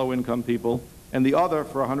 100% low-income people, and the other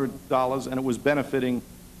for $100 and it was benefiting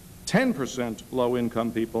 10%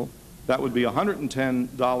 low-income people, that would be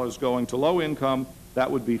 $110 going to low income, that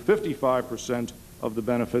would be 55% of the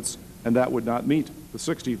benefits, and that would not meet the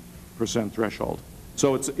 60% threshold.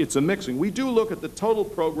 So it's a mixing. We do look at the total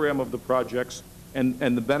program of the projects and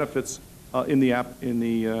the benefits in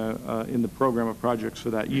the program of projects for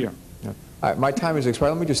that year. Yeah. My time is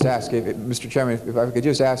expired. Let me just ask, Mr. Chairman, if I could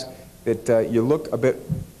just ask that you look a bit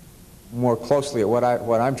more closely at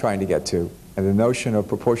what I'm trying to get to, and the notion of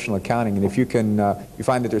proportional accounting. And if you can, you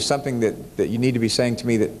find that there's something that you need to be saying to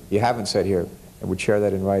me that you haven't said here, and would share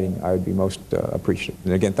that in writing, I would be most appreciative.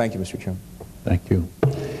 And again, thank you, Mr. Chairman. Thank you.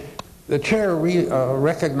 The chair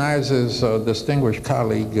recognizes distinguished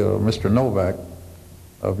colleague, Mr. Novak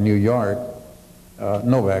of New York,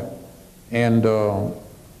 Novak, and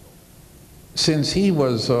since he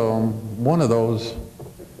was one of those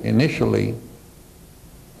initially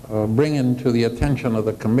bringing to the attention of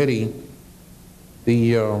the committee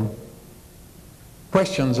the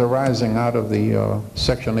questions arising out of the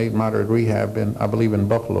Section 8 moderate rehab I believe in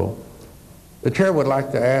Buffalo, the chair would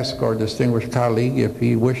like to ask our distinguished colleague if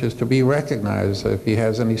he wishes to be recognized, if he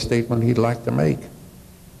has any statement he'd like to make.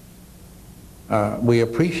 We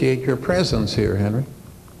appreciate your presence here, Henry.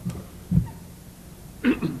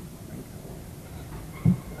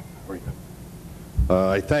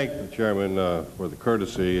 I thank the chairman for the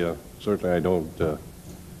courtesy. Certainly I don't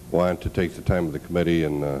want to take the time of the committee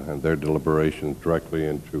and their deliberations directly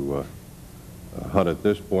into HUD at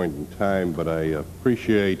this point in time, but I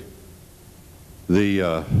appreciate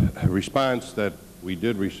the response that we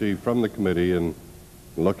did receive from the committee in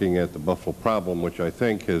looking at the Buffalo problem, which I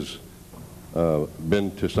think has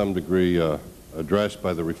been to some degree addressed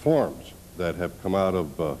by the reforms that have come out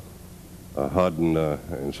of HUD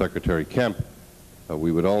and Secretary Kemp.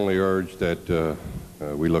 We would only urge that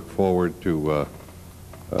we look forward to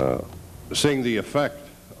seeing the effect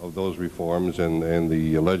of those reforms and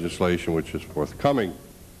the legislation which is forthcoming,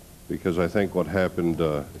 because I think what happened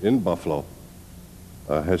in Buffalo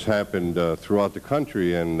has happened throughout the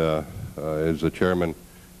country, and as the chairman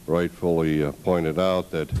rightfully pointed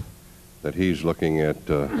out, that he's looking at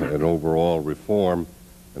an overall reform,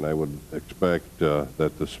 and I would expect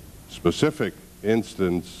that the specific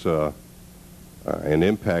instance and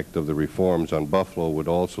impact of the reforms on Buffalo would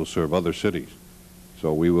also serve other cities.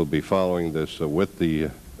 So we will be following this with the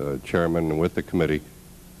chairman and with the committee,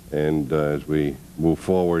 and as we move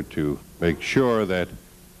forward to make sure that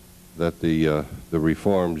the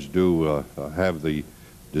reforms do have the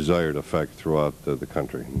desired effect throughout the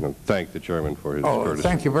country. And thank the chairman for his courtesy.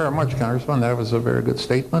 Thank you very much, Congressman. That was a very good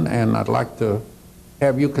statement, and I'd like to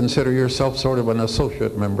have you consider yourself sort of an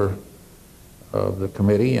associate member of the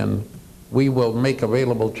committee, and we will make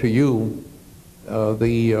available to you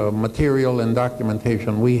the material and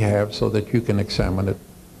documentation we have so that you can examine it.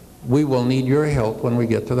 We will need your help when we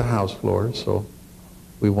get to the House floor, so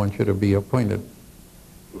we want you to be appointed,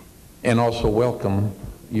 and also welcome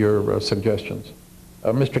your suggestions.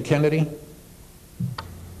 Mr. Kennedy?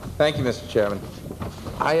 Thank you, Mr. Chairman.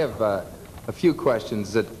 I have a few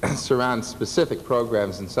questions that surround specific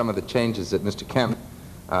programs and some of the changes that Mr. Kemp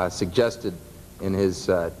suggested in his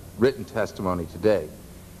written testimony today.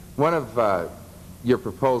 One of your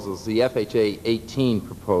proposals, the FHA 18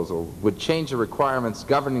 proposal, would change the requirements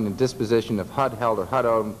governing the disposition of HUD-held or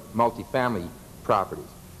HUD-owned multifamily properties.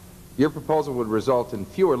 Your proposal would result in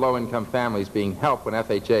fewer low-income families being helped when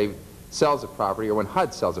FHA sells a property or when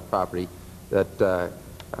HUD sells a property that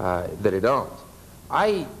it owns.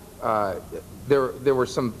 I there were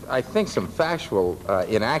some, I think, some factual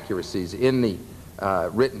inaccuracies in the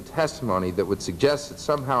written testimony that would suggest that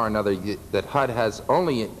somehow or another that HUD has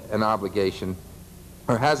only an obligation,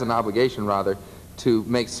 or has an obligation rather, to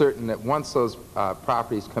make certain that once those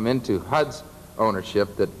properties come into HUD's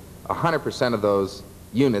ownership, that 100% of those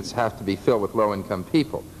units have to be filled with low-income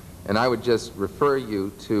people. And I would just refer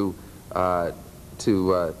you to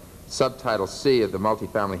Subtitle C of the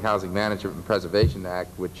Multifamily Housing Management and Preservation Act,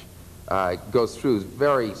 which goes through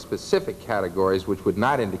very specific categories which would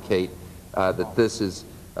not indicate that this is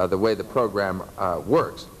the way the program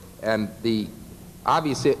works. And the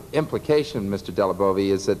obvious implication, Mr. Delabovi,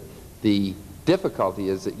 is that the difficulty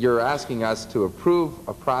is that you're asking us to approve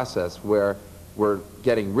a process where we're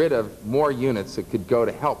getting rid of more units that could go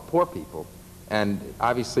to help poor people. And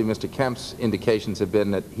obviously Mr. Kemp's indications have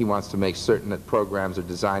been that he wants to make certain that programs are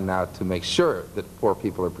designed now to make sure that poor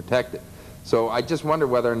people are protected. So I just wonder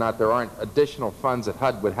whether or not there aren't additional funds that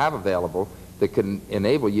HUD would have available that can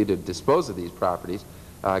enable you to dispose of these properties,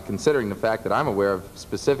 considering the fact that I'm aware of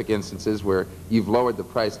specific instances where you've lowered the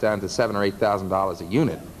price down to $7,000 or $8,000 a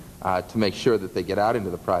unit to make sure that they get out into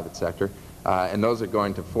the private sector, and those are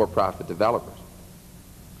going to for-profit developers.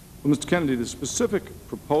 Well, Mr. Kennedy, the specific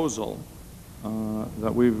proposal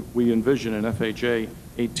that we envision in FHA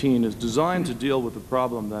 18 is designed to deal with the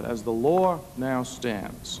problem that, as the law now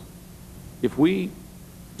stands, if we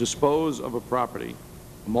dispose of a property,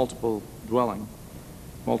 a multiple dwelling,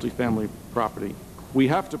 multifamily property, we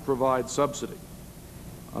have to provide subsidy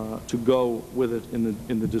to go with it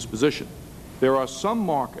in the disposition. There are some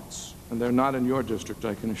markets, and they're not in your district,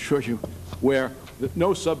 I can assure you, where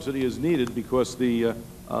no subsidy is needed because the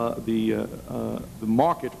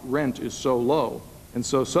market rent is so low, and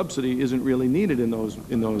so subsidy isn't really needed in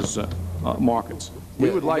those markets. We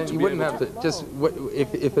would like to be able have to just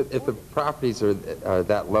if the properties are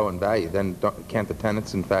that low in value, then can't the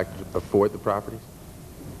tenants in fact afford the properties?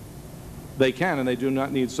 They can, and they do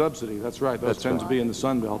not need subsidy. That's right. Those tend to be in the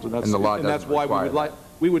Sun Belt, and the law that's why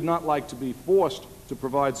we would not like to be forced to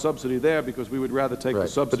provide subsidy there, because we would rather take the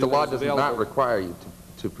subsidy. But the law does not require you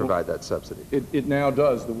to provide that subsidy. It now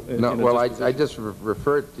does. No, well, I just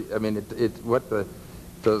referred to, I mean, what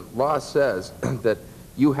the law says that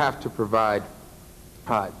you have to provide,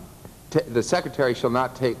 the Secretary shall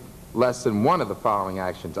not take less than one of the following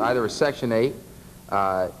actions, either a Section 8,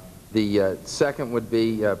 the second would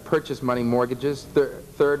be purchase money mortgages,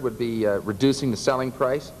 third would be reducing the selling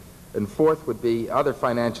price, and fourth would be other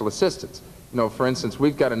financial assistance. You know, for instance,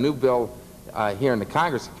 we've got a new bill here in the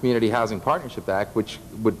Congress, the Community Housing Partnership Act, which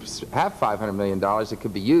would have $500 million that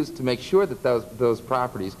could be used to make sure that those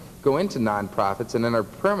properties go into nonprofits and then are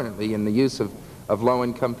permanently in the use of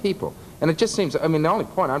low-income people. And it just seems, I mean, the only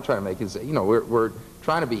point I'm trying to make is, you know, we're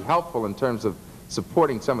trying to be helpful in terms of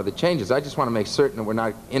supporting some of the changes. I just want to make certain that we're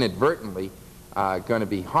not inadvertently going to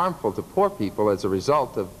be harmful to poor people as a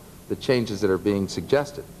result of the changes that are being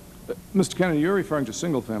suggested. Mr. Kennedy, you're referring to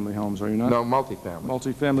single-family homes, are you not? No, multifamily.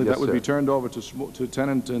 Multifamily, yes, that would sir. be turned over to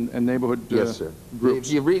tenant and neighborhood yes, sir. groups.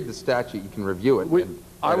 If you read the statute, you can review it.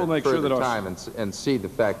 I will make sure that time and see the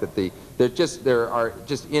fact that there are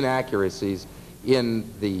just inaccuracies in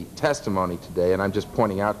the testimony today, and I'm just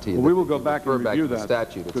pointing out to you. Well, we will go back and review that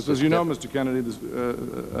statute, because, as you know, Mr.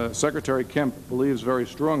 Kennedy, Secretary Kemp believes very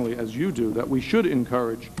strongly, as you do, that we should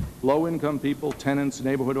encourage low-income people, tenants,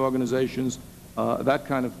 neighborhood organizations, that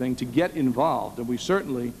kind of thing, to get involved. And we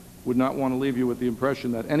certainly would not want to leave you with the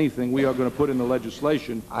impression that anything we are going to put in the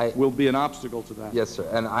legislation will be an obstacle to that. Yes, sir.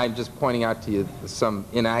 And I'm just pointing out to you some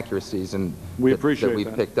inaccuracies that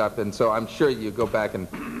we've picked up. And so I'm sure you go back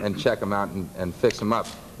and check them out and fix them up.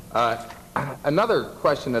 Another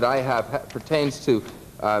question that I have pertains to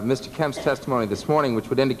Mr. Kemp's testimony this morning, which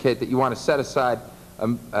would indicate that you want to set aside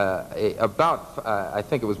about, I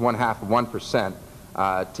think it was 1/2%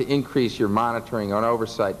 to increase your monitoring and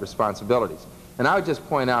oversight responsibilities. And I would just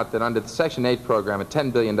point out that under the Section 8 program, a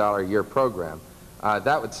 $10 billion a year program,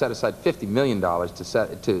 that would set aside $50 million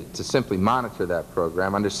to simply monitor that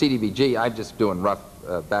program. Under CDBG, I'm just doing rough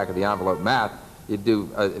back-of-the-envelope math. You do,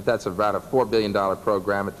 if that's about a $4 billion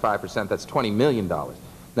program at 5%, that's $20 million.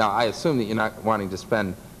 Now, I assume that you're not wanting to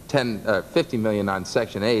spend $50 million on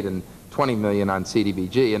Section 8 and $20 million on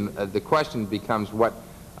CDBG. And the question becomes what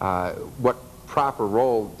proper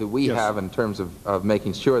role do we have in terms of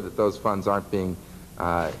making sure that those funds are being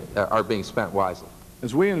spent wisely?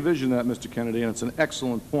 As we envision that, Mr. Kennedy, and it's an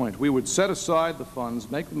excellent point, we would set aside the funds,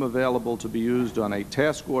 make them available to be used on a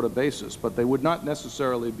task order basis, but they would not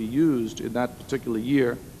necessarily be used in that particular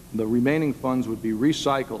year. The remaining funds would be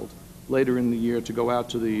recycled later in the year to go out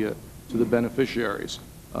to the beneficiaries.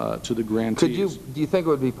 to the grantees. Do you think it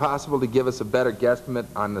would be possible to give us a better guesstimate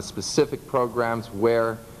on the specific programs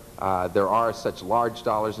where there are such large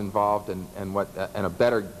dollars involved, and a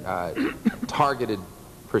better targeted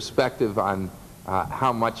perspective on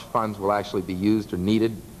how much funds will actually be used or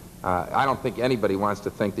needed? I don't think anybody wants to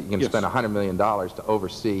think that you can spend $100 million to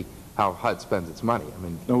oversee how HUD spends its money. I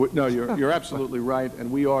mean, no, you're absolutely right, and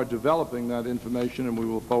we are developing that information, and we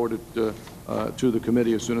will forward it to the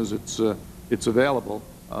committee as soon as it's available.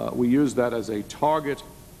 We use that as a target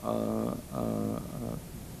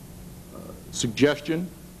suggestion,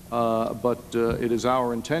 but it is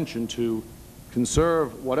our intention to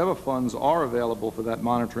conserve whatever funds are available for that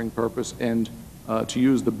monitoring purpose, and to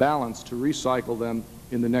use the balance to recycle them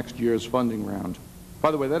in the next year's funding round.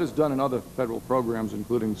 By the way, that is done in other federal programs,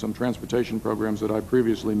 including some transportation programs that I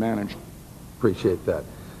previously managed. Appreciate that.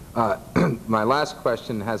 My last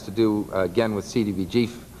question has to do, again, with CDBG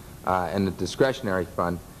and the discretionary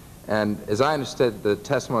fund. And as I understood the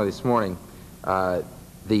testimony this morning,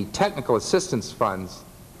 the technical assistance funds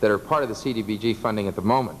that are part of the CDBG funding at the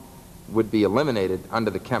moment would be eliminated under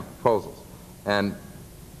the Kemp proposals. And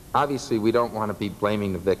obviously, we don't want to be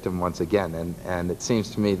blaming the victim once again. And it seems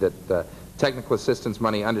to me that technical assistance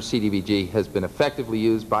money under CDBG has been effectively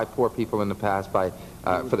used by poor people in the past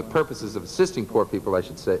for the purposes of assisting poor people, I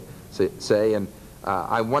should say. And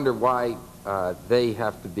I wonder why they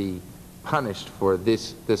have to be punished for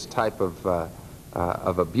this type of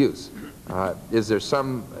abuse. Is there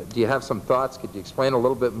do you have some thoughts? Could you explain a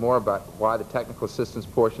little bit more about why the technical assistance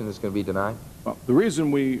portion is going to be denied? Well, the reason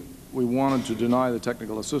we wanted to deny the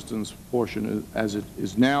technical assistance portion as it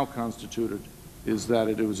is now constituted is that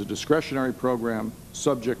it was a discretionary program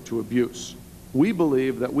subject to abuse. We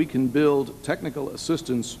believe that we can build technical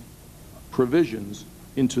assistance provisions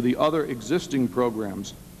into the other existing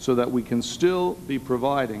programs so that we can still be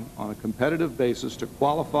providing on a competitive basis to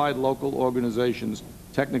qualified local organizations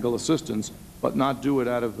technical assistance, but not do it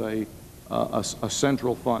out of a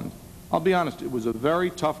central fund. I'll be honest, it was a very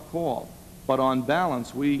tough call, but on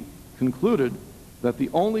balance we concluded that the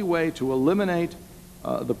only way to eliminate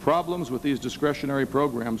the problems with these discretionary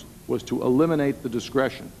programs was to eliminate the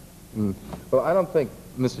discretion. Well, I don't think,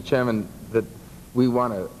 Mr. Chairman, that we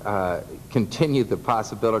want to continue the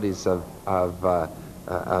possibilities of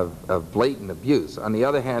blatant abuse. On the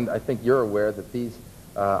other hand, I think you're aware that these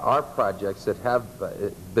are projects that have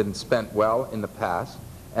been spent well in the past,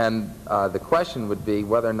 and the question would be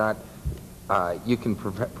whether or not you can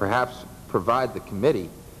perhaps provide the committee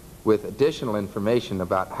with additional information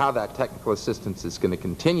about how that technical assistance is going to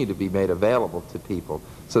continue to be made available to people,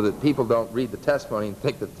 so that people don't read the testimony and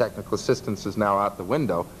think that technical assistance is now out the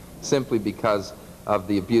window simply because of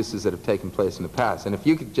the abuses that have taken place in the past. And if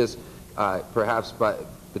you could just perhaps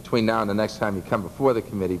between now and the next time you come before the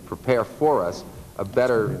committee, prepare for us a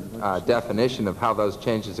better definition of how those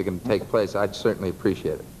changes are going to take place, I'd certainly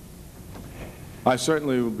appreciate it. I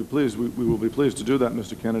certainly will be pleased. We will be pleased to do that,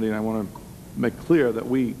 Mr. Kennedy, and I want to make clear that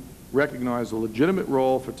we recognize a legitimate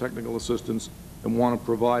role for technical assistance and want to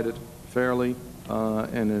provide it fairly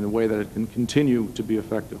and in a way that it can continue to be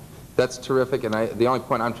effective. That's terrific, and the only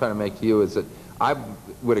point I'm trying to make to you is that I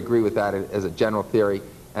would agree with that as a general theory,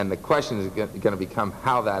 and the question is going to become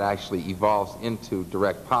how that actually evolves into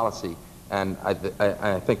direct policy. And I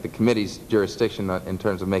think the committee's jurisdiction in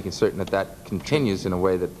terms of making certain that that continues in a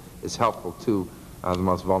way that is helpful to the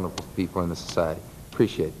most vulnerable people in the society.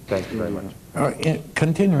 Appreciate it. Thank you very much.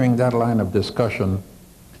 Continuing that line of discussion,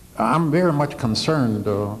 I'm very much concerned,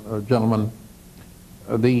 gentlemen.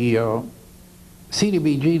 The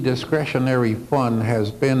CDBG discretionary fund has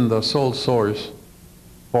been the sole source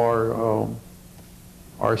for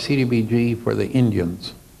our CDBG for the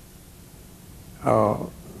Indians.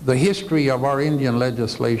 The history of our Indian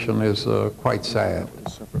legislation is quite sad.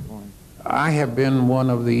 I have been one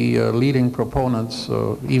of the leading proponents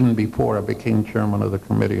even before I became chairman of the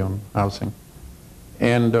Committee on Housing.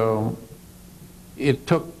 And it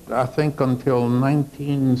took, I think, until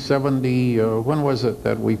 1970, when was it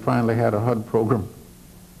that we finally had a HUD program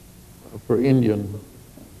for Indian?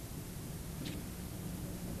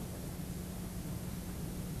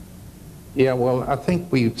 Yeah, well, I think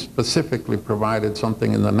we specifically provided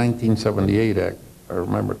something in the 1978 Act, if I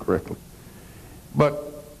remember correctly. But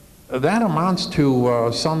that amounts to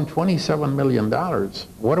some $27 million.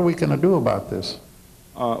 What are we going to do about this?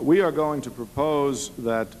 We are going to propose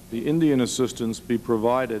that the Indian assistance be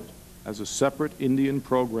provided as a separate Indian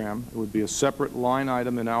program. It would be a separate line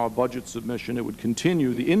item in our budget submission. It would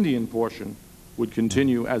continue, the Indian portion would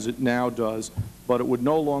continue as it now does, but it would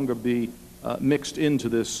no longer be mixed into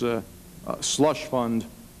this slush fund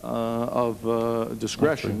of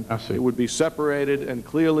discretion. I see. It would be separated and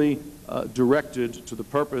clearly directed to the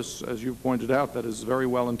purpose, as you pointed out, that is very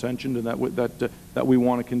well intentioned and that we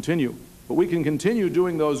want to continue. But we can continue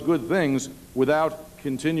doing those good things without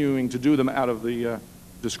continuing to do them out of the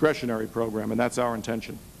discretionary program, and that's our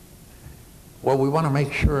intention. Well, we want to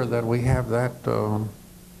make sure that we have that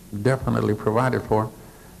definitely provided for.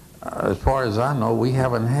 As far as I know, we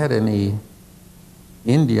haven't had any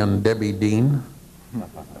Indian Debbie Dean.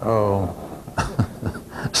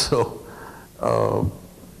 So,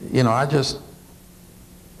 you know,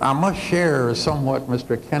 I must share somewhat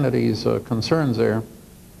Mr. Kennedy's concerns there,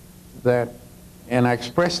 and I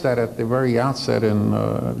expressed that at the very outset in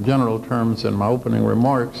general terms in my opening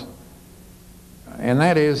remarks, and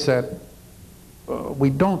that is that we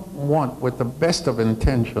don't want, with the best of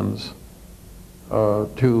intentions,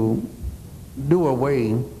 to do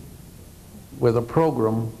away with a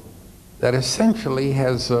program that essentially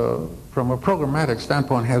has, from a programmatic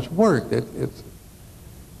standpoint, has worked.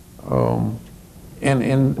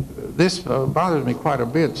 And this bothers me quite a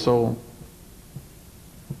bit. So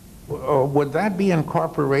would that be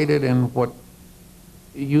incorporated in what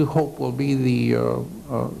you hope will be the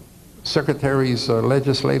Secretary's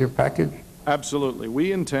legislative package? Absolutely.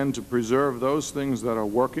 We intend to preserve those things that are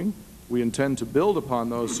working. We intend to build upon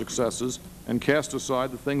those successes and cast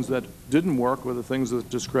aside the things that didn't work or the things that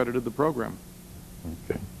discredited the program.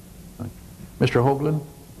 Okay. Mr. Hoagland?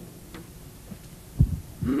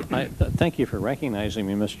 Thank you for recognizing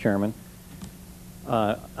me, Mr. Chairman.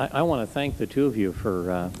 I want to thank the two of you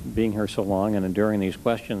for being here so long and enduring these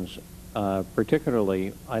questions.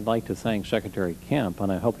 Particularly, I'd like to thank Secretary Kemp,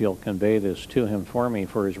 and I hope you'll convey this to him for me,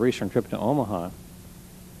 for his recent trip to Omaha.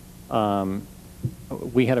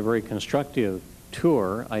 We had a very constructive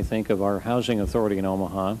tour, I think, of our housing authority in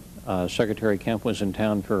Omaha. Secretary Kemp was in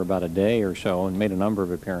town for about a day or so and made a number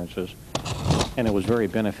of appearances. And it was very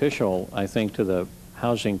beneficial, I think, to the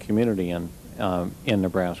housing community in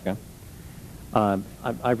Nebraska.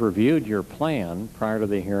 I've reviewed your plan prior to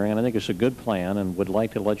the hearing, and I think it's a good plan, and would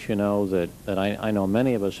like to let you know that I know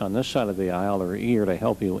many of us on this side of the aisle are eager to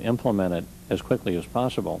help you implement it as quickly as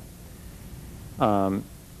possible.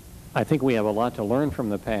 I think we have a lot to learn from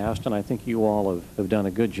the past, and I think you all have done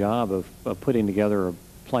a good job of putting together a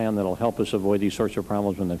plan that will help us avoid these sorts of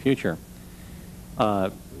problems in the future.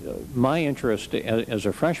 My interest as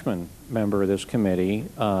a freshman member of this committee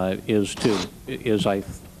is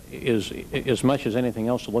as much as anything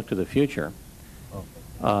else to look to the future.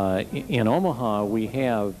 In Omaha, we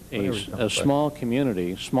have a small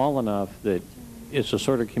community, small enough that it's the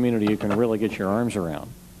sort of community you can really get your arms around.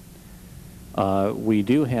 We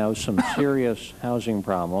do have some serious housing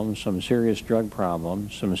problems, some serious drug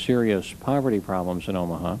problems, some serious poverty problems in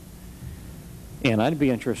Omaha. And I'd be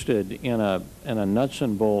interested in a nuts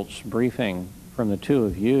and bolts briefing from the two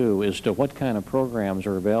of you as to what kind of programs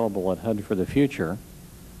are available at HUD for the future,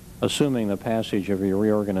 assuming the passage of your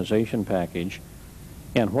reorganization package,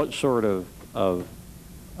 and what sort of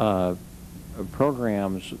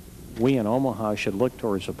programs we in Omaha should look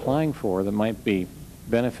towards applying for that might be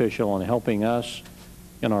beneficial in helping us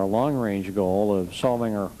in our long-range goal of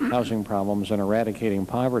solving our housing problems and eradicating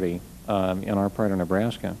poverty in our part of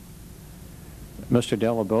Nebraska. Mr.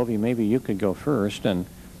 Delabovi, maybe you could go first and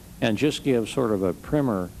just give sort of a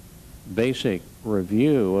primer basic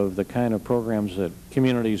review of the kind of programs that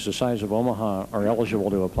communities the size of Omaha are eligible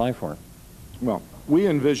to apply for. Well, we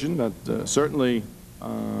envision that certainly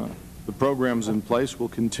the programs in place will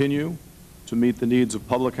continue to meet the needs of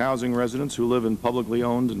public housing residents who live in publicly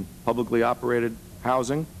owned and publicly operated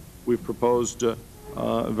housing. We've proposed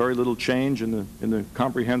very little change in the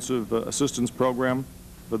comprehensive assistance program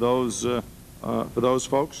for those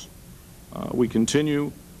folks. We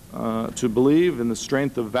continue to believe in the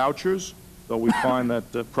strength of vouchers, though we find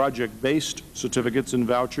that project-based certificates and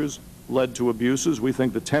vouchers led to abuses. We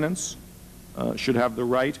think the tenants should have the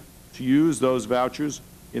right to use those vouchers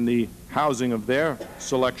in the housing of their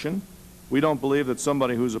selection. We don't believe that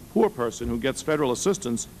somebody who's a poor person who gets federal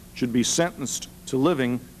assistance should be sentenced to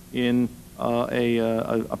living in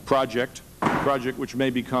a project which may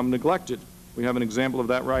become neglected. We have an example of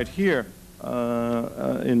that right here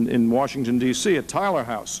in Washington, D.C. at Tyler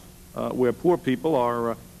House, where poor people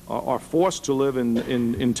are forced to live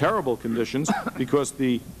in terrible conditions because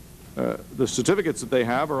the certificates that they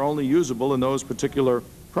have are only usable in those particular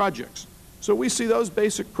projects. So we see those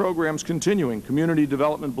basic programs continuing. Community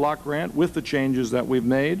Development Block Grant with the changes that we've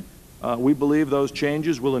made. We believe those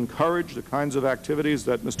changes will encourage the kinds of activities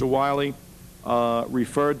that Mr. Wiley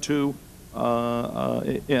referred to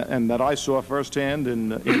and that I saw firsthand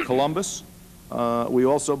in Columbus. We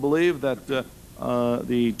also believe that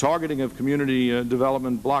the targeting of community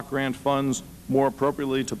development block grant funds more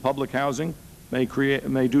appropriately to public housing may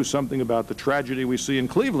do something about the tragedy we see in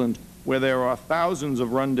Cleveland, where there are thousands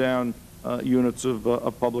of rundown units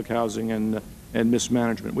of public housing and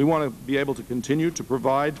mismanagement. We want to be able to continue to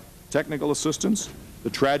provide technical assistance. The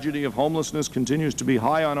tragedy of homelessness continues to be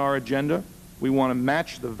high on our agenda. We want to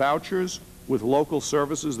match the vouchers with local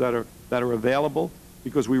services that are available,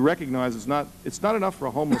 because we recognize it's not enough for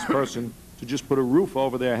a homeless person to just put a roof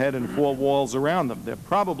over their head and 4 walls around them. They're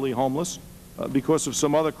probably homeless because of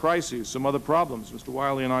some other crises, some other problems. Mr.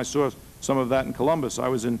 Wiley and I saw some of that in Columbus. I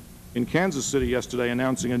was in Kansas City yesterday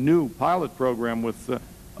announcing a new pilot program with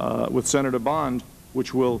Senator Bond,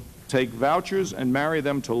 which will take vouchers and marry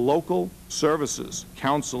them to local services,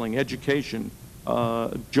 counseling, education,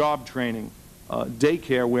 job training,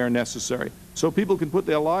 daycare where necessary, so people can put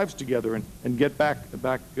their lives together and get back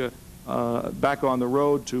on the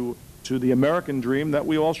road to the American dream that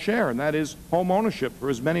we all share, and that is home ownership for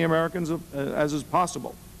as many Americans as is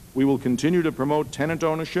possible. We will continue to promote tenant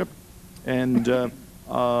ownership and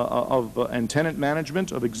tenant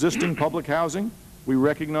management of existing public housing. We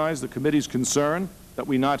recognize the committee's concern that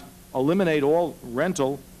we not eliminate all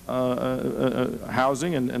rental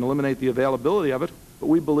housing and eliminate the availability of it, but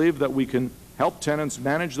we believe that we can help tenants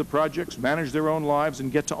manage the projects, manage their own lives,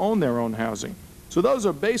 and get to own their own housing. So those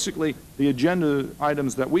are basically the agenda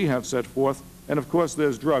items that we have set forth. And of course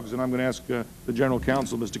there's drugs, and I'm going to ask the General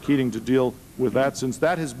Counsel, Mr. Keating, to deal with that, since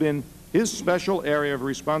that has been his special area of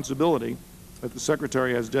responsibility that the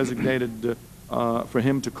Secretary has designated for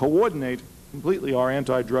him to coordinate completely our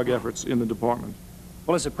anti-drug efforts in the Department.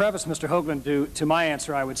 Well, as a preface, Mr. Hoagland, to my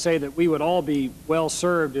answer, I would say that we would all be well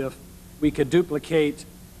served if we could duplicate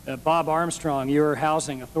Bob Armstrong, your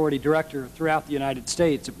Housing Authority Director, throughout the United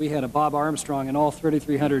States. If we had a Bob Armstrong in all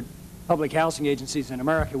 3,300 public housing agencies in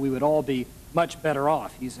America, we would all be much better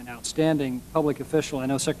off. He's an outstanding public official. I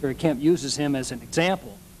know Secretary Kemp uses him as an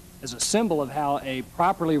example, as a symbol of how a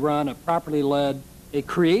properly run, a properly led, a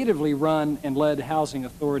creatively run and led housing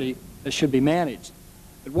authority should be managed.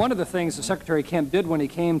 But one of the things that Secretary Kemp did when he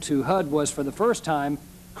came to HUD was, for the first time,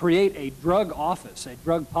 create a drug office, a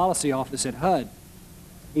drug policy office at HUD.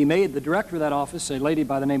 He made the director of that office a lady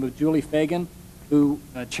by the name of Julie Fagan, who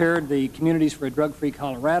chaired the Communities for a Drug-Free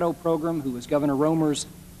Colorado program, who was Governor Romer's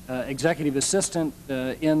executive assistant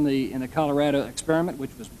in the Colorado experiment,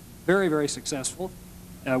 which was very, very successful.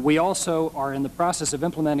 We also are in the process of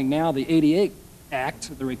implementing now the 88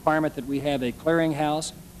 Act, the requirement that we have a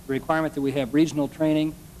clearinghouse, the requirement that we have regional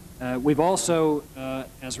training. We've also,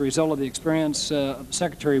 as a result of the experience of the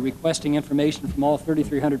Secretary requesting information from all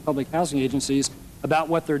 3,300 public housing agencies about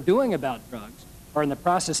what they're doing about drugs, are in the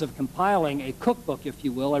process of compiling a cookbook, if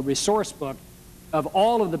you will, a resource book of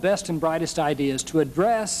all of the best and brightest ideas to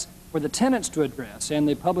address, for the tenants to address, and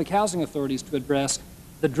the public housing authorities to address,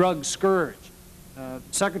 the drug scourge. The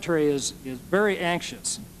Secretary is very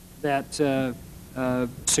anxious that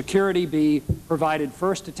security be provided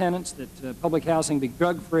first to tenants, that public housing be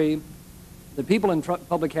drug-free. The people in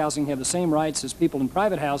public housing have the same rights as people in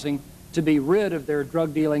private housing to be rid of their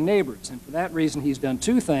drug-dealing neighbors. And for that reason, he's done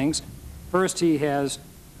two things. First, he has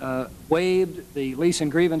waived the lease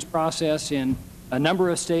and grievance process in a number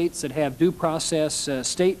of states that have due process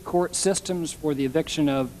state court systems for the eviction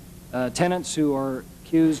of tenants who are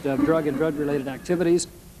accused of drug and drug-related activities.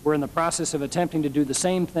 We're in the process of attempting to do the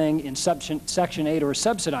same thing in Section 8 or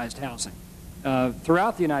subsidized housing.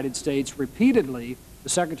 Throughout the United States, repeatedly, the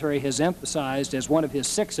Secretary has emphasized as one of his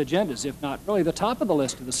 6 agendas, if not really the top of the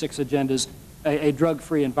list of the 6 agendas, a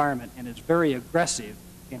drug-free environment, and is very aggressive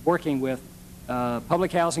in working with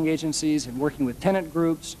public housing agencies, in working with tenant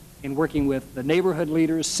groups, in working with the neighborhood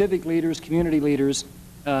leaders, civic leaders, community leaders,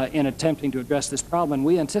 in attempting to address this problem. And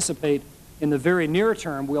we anticipate in the very near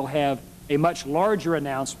term we'll have a much larger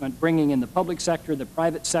announcement bringing in the public sector, the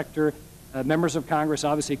private sector, members of Congress,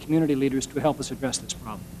 obviously community leaders, to help us address this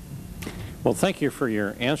problem. Well, thank you for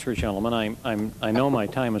your answer, gentlemen. I know my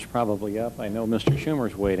time is probably up. I know Mr.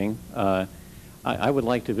 Schumer's waiting. I would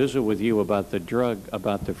like to visit with you about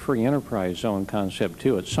the free enterprise zone concept,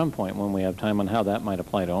 too, at some point when we have time, on how that might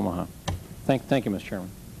apply to Omaha. Thank you, Mr. Chairman.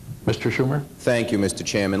 Mr. Schumer? Thank you, Mr.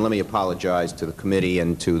 Chairman. Let me apologize to the committee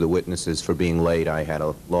and to the witnesses for being late. I had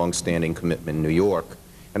a long-standing commitment in New York.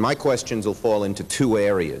 And my questions will fall into 2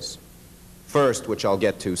 areas. First, which I'll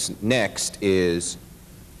get to next,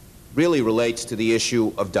 really relates to the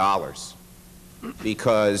issue of dollars.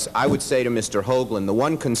 Because I would say to Mr. Hoagland, the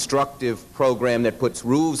one constructive program that puts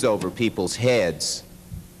roofs over people's heads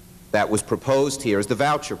that was proposed here is the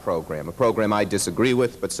voucher program, a program I disagree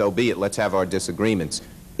with, but so be it. Let's have our disagreements.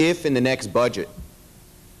 If in the next budget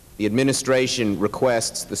the administration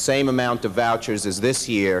requests the same amount of vouchers as this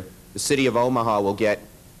year, the city of Omaha will get,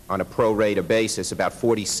 on a pro rata basis, about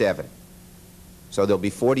 47. So there'll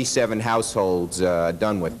be 47 households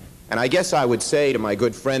done with. And I guess I would say to my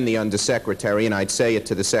good friend, the Undersecretary, and I'd say it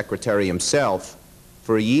to the Secretary himself,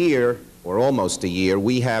 for a year, or almost a year,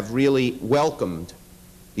 we have really welcomed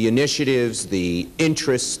the initiatives, the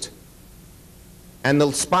interest, and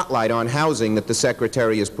the spotlight on housing that the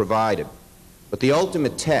Secretary has provided. But the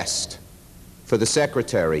ultimate test for the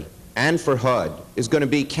Secretary and for HUD is going to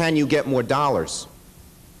be, can you get more dollars?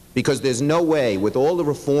 Because there's no way, with all the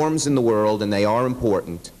reforms in the world, and they are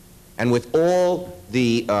important, and with all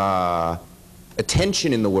the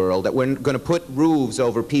attention in the world, that we're going to put roofs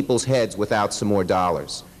over people's heads without some more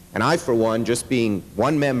dollars. And I, for one, just being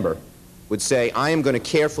one member, would say I am going to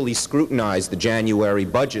carefully scrutinize the January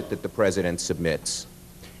budget that the President submits.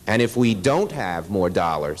 And if we don't have more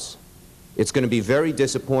dollars, it's going to be very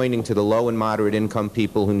disappointing to the low and moderate income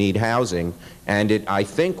people who need housing, and it, I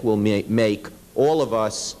think, will make all of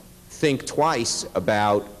us think twice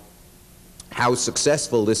about how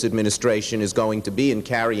successful this administration is going to be in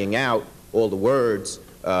carrying out all the words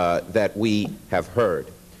that we have heard.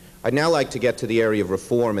 I'd now like to get to the area of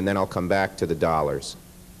reform, and then I'll come back to the dollars.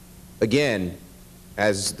 Again,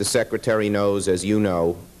 as the Secretary knows, as you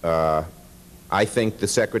know, I think the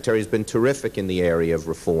Secretary has been terrific in the area of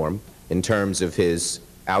reform in terms of his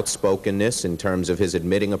outspokenness, in terms of his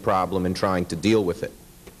admitting a problem and trying to deal with it.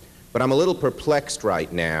 But I'm a little perplexed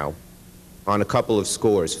right now on a couple of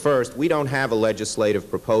scores. First, we don't have a legislative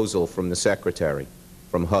proposal from the Secretary,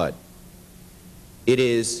 from HUD. It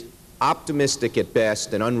is optimistic at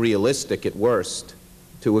best and unrealistic at worst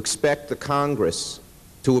to expect the Congress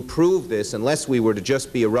to approve this unless we were to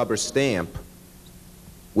just be a rubber stamp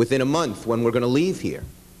within a month when we're going to leave here.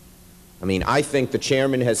 I mean, I think the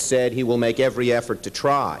chairman has said he will make every effort to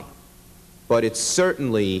try, but it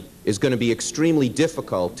certainly is going to be extremely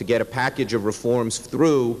difficult to get a package of reforms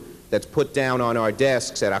through that's put down on our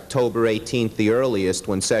desks at October 18th, the earliest,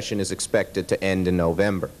 when session is expected to end in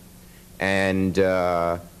November. And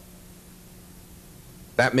that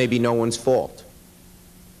may be no one's fault.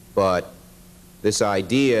 But this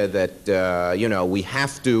idea that, you know, we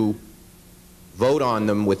have to vote on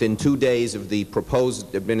them within 2 days of the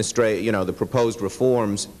proposed the proposed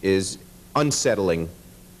reforms is unsettling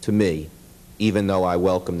to me, even though I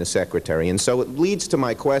welcome the Secretary. And so it leads to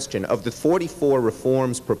my question, of the 44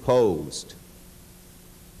 reforms proposed,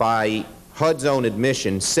 by HUD's own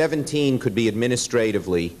admission, 17 could be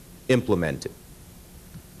administratively implemented.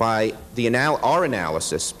 By our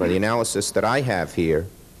analysis, by the analysis that I have here,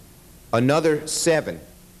 another 7,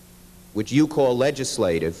 which you call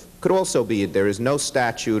legislative, could also be, there is no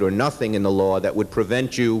statute or nothing in the law that would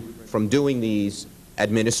prevent you from doing these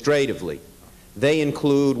administratively. They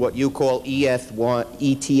include what you call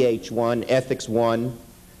ETH1, Ethics 1,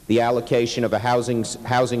 the allocation of a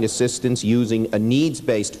housing assistance using a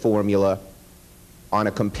needs-based formula on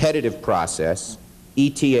a competitive process,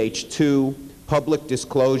 ETH2, public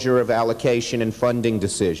disclosure of allocation and funding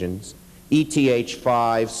decisions,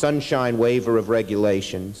 ETH5, sunshine waiver of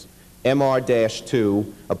regulations,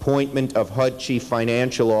 MR-2, appointment of HUD Chief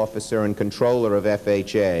Financial Officer and Controller of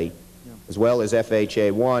FHA, as well as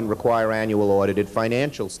FHA-1, require annual audited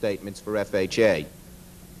financial statements for FHA.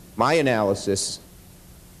 My analysis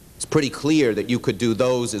is pretty clear that you could do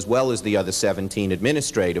those as well as the other 17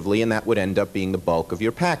 administratively, and that would end up being the bulk of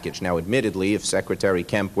your package. Now, admittedly, if Secretary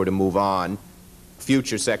Kemp were to move on,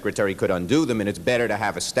 future Secretary could undo them, and it's better to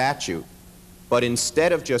have a statute. But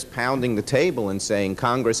instead of just pounding the table and saying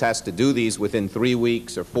Congress has to do these within 3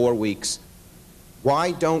 weeks or 4 weeks,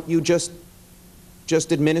 why don't you just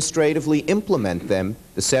administratively implement them,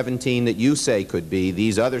 the 17 that you say could be,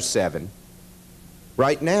 these other 7,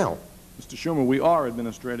 right now? Mr. Schumer, we are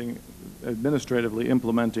administratively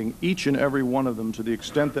implementing each and every one of them to the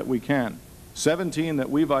extent that we can. 17 that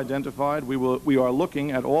we've identified, we are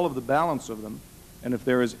looking at all of the balance of them, and if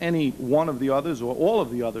there is any one of the others or all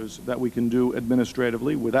of the others that we can do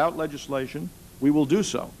administratively without legislation, we will do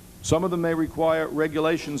so. Some of them may require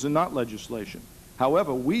regulations and not legislation.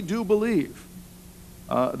 However, we do believe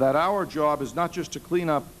that our job is not just to clean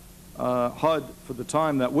up HUD for the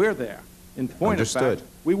time that we're there. In point of fact,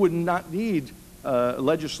 we would not need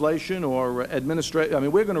legislation or administration. I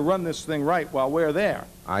mean, we're going to run this thing right while we're there.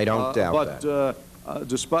 I don't doubt that.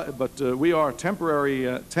 But we are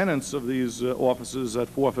temporary tenants of these offices at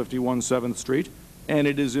 451 7th Street, and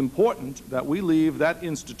it is important that we leave that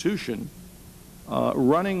institution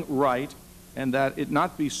running right and that it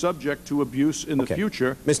not be subject to abuse in the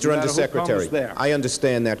future. Mr. Undersecretary, I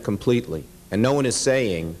understand that completely, and no one is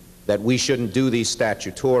saying that we shouldn't do these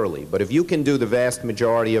statutorily. But if you can do the vast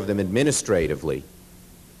majority of them administratively,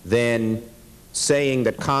 then saying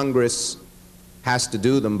that Congress has to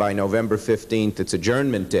do them by November 15th, its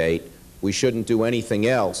adjournment date, we shouldn't do anything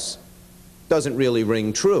else, doesn't really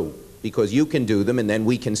ring true, because you can do them and then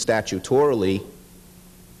we can statutorily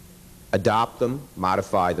adopt them,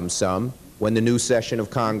 modify them some, when the new session of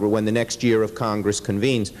Congress, when the next year of Congress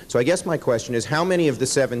convenes. So I guess my question is, how many of the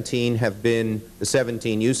 17 have been, the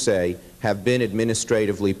 17 you say, have been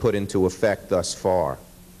administratively put into effect thus far?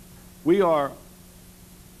 We are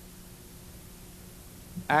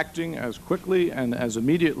acting as quickly and as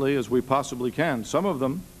immediately as we possibly can. Some of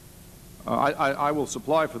them, I will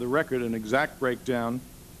supply for the record an exact breakdown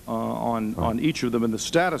on each of them and the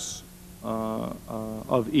status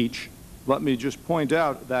of each. Let me just point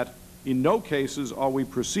out that in no cases are we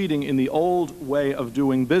proceeding in the old way of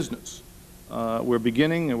doing business. We're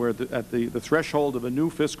beginning, and we're at the threshold of a new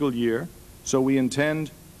fiscal year, so we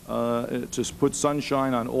intend to put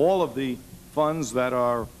sunshine on all of the funds that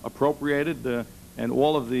are appropriated and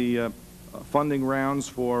all of the funding rounds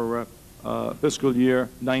for fiscal year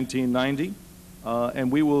 1990,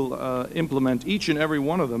 and we will implement each and every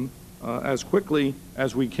one of them as quickly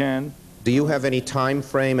as we can. Do you have any time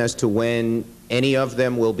frame as to when any of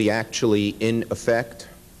them will be actually in effect?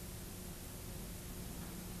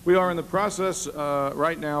 We are in the process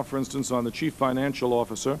right now, for instance, on the Chief Financial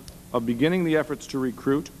Officer, of beginning the efforts to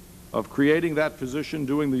recruit, of creating that position,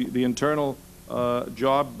 doing the internal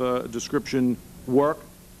job description work.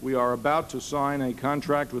 We are about to sign a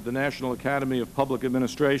contract with the National Academy of Public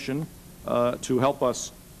Administration to help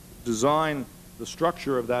us design the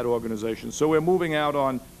structure of that organization. So we're moving out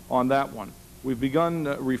on that one. We've begun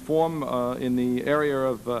reform in the area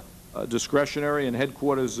of discretionary and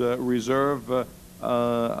headquarters reserve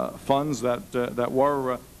funds that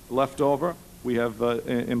were left over. We have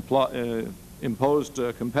imposed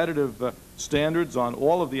competitive standards on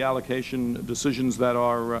all of the allocation decisions that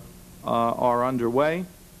are underway.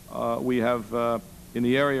 We have, in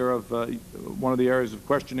the area of one of the areas of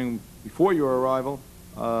questioning before your arrival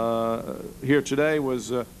here today was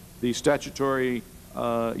the statutory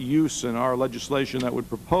use in our legislation that would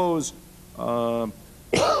propose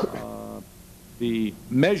the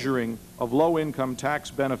measuring of low-income tax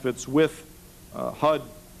benefits with HUD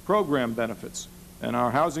program benefits. And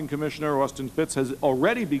our Housing Commissioner, Austin Fitts, has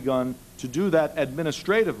already begun to do that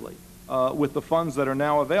administratively with the funds that are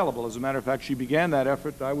now available. As a matter of fact, she began that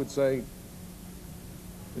effort, I would say,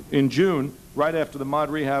 in June, right after the mod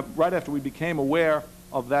rehab, right after we became aware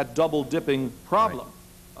of that double-dipping problem.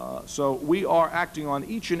 Right. So we are acting on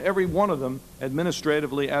each and every one of them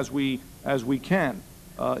administratively as we can.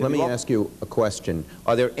 Let me ask you a question.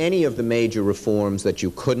 Are there any of the major reforms that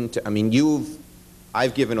you couldn't, I mean,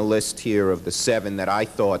 I've given a list here of the 7 that I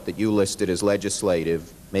thought that you listed as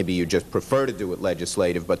legislative. Maybe you just prefer to do it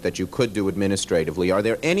legislative, but that you could do administratively. Are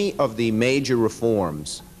there any of the major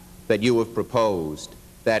reforms that you have proposed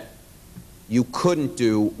that you couldn't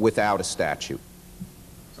do without a statute?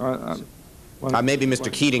 Maybe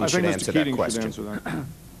Mr. Keating should answer that question. Mr.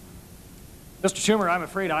 Schumer, I'm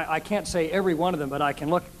afraid I can't say every one of them, but I can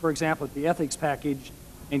look, for example, at the ethics package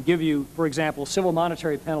and give you, for example, civil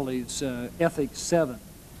monetary penalties, ethics 7.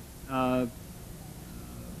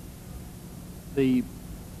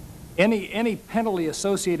 Any penalty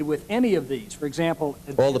associated with any of these, for example,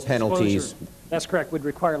 all the penalties. That's correct, would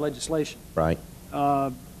require legislation. Right.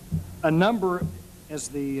 A number, as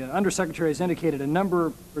the Undersecretary has indicated, a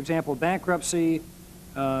number, for example, bankruptcy,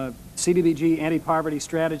 CDBG, anti-poverty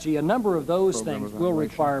strategy, a number of those things will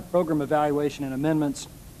require program evaluation and amendments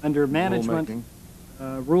under management,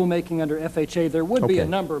 rulemaking under FHA. There would be a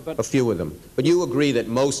number, but a few of them. But you agree that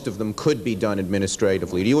most of them could be done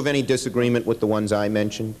administratively. Do you have any disagreement with the ones I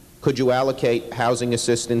mentioned? Could you allocate housing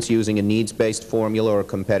assistance using a needs-based formula or a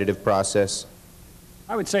competitive process?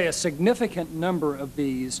 I would say a significant number of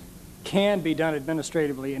these can be done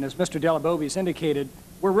administratively, and as Mr. Delabove has indicated,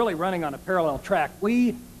 we're really running on a parallel track.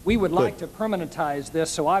 We would like to permanentize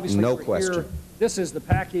this, so obviously here, this is the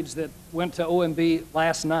package that went to OMB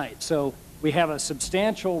last night. So we have a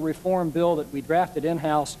substantial reform bill that we drafted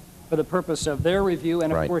in-house for the purpose of their review,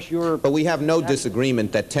 and of course your... But we have no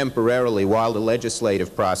disagreement that temporarily, while the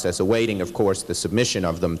legislative process, awaiting of course the submission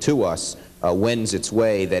of them to us, wends its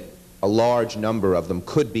way, that a large number of them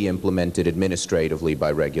could be implemented administratively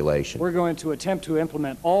by regulation. We're going to attempt to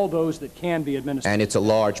implement all those that can be administered. And it's a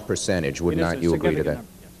large percentage, would not you agree to that?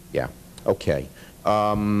 Number, yes. Yeah, okay.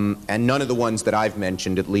 And none of the ones that I've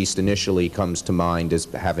mentioned, at least initially, comes to mind as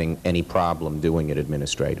having any problem doing it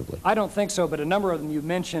administratively. I don't think so, but a number of them you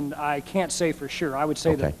mentioned, I can't say for sure. I would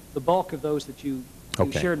say that the bulk of those that you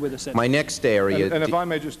Okay. shared with us. My next area... And if I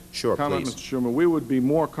may just sure, comment, please. Mr. Schumer, we would be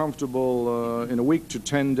more comfortable in a week to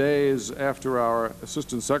 10 days after our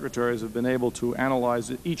assistant secretaries have been able to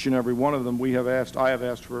analyze each and every one of them. I have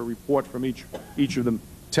asked for a report from each of them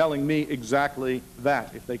telling me exactly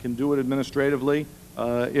that. If they can do it administratively,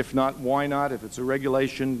 if not, why not? If it's a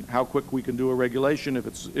regulation, how quick we can do a regulation. If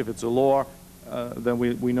it's a law, then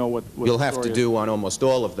we know what you'll have to do on almost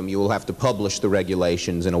all of them. You will have to publish the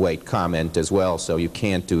regulations and await comment as well, so you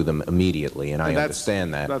can't do them immediately, and I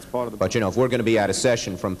understand that. That's part of the But, you know, if we're going to be out of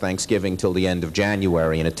session from Thanksgiving till the end of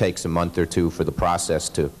January, and it takes a month or two for the process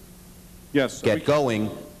to get going,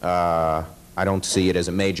 I don't see it as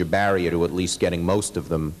a major barrier to at least getting most of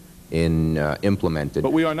them implemented.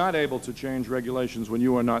 But we are not able to change regulations when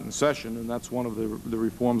you are not in session, and that's one of the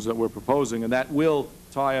reforms that we're proposing, and that will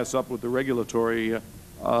tie us up with the regulatory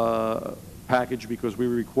package, because we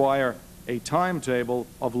require a timetable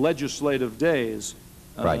of legislative days,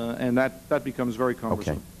 right. And that becomes very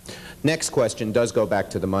cumbersome. Okay. Next question does go back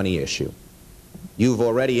to the money issue. You've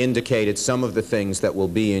already indicated some of the things that will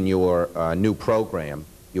be in your new program,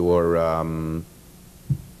 the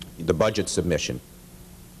budget submission.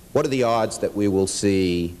 What are the odds that we will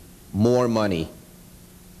see more money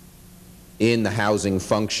in the housing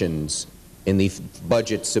functions in the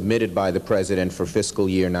budget submitted by the President for fiscal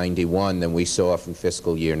year 91 than we saw from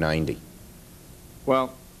fiscal year 90?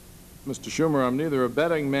 Well, Mr. Schumer, I'm neither a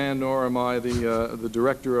betting man nor am I the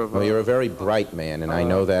director of... Well, you're a very bright man, and I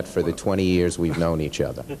know that for the 20 years we've known each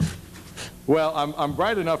other. Well, I'm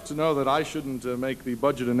bright enough to know that I shouldn't make the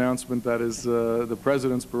budget announcement that is the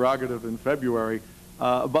President's prerogative in February.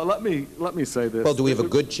 But let me say this. Well, do we have a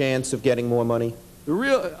good chance of getting more money?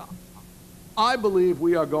 I believe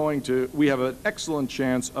we have an excellent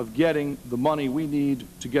chance of getting the money we need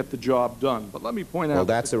to get the job done. But let me point out... Well,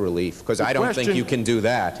 that's a relief, because I don't think you can do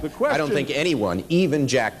that. I don't think anyone, even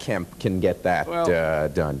Jack Kemp, can get that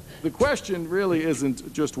done. The question really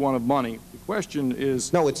isn't just one of money. The question is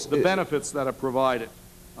the benefits that are provided.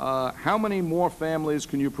 How many more families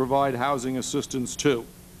can you provide housing assistance to?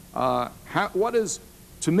 What is,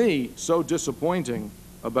 to me, so disappointing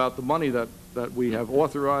about the money that we have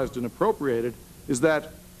authorized and appropriated is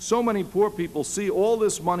that so many poor people see all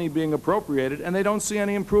this money being appropriated and they don't see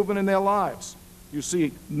any improvement in their lives. You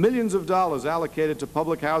see millions of dollars allocated to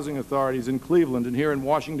public housing authorities in Cleveland and here in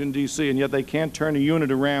Washington, D.C., and yet they can't turn a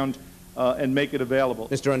unit around and make it available.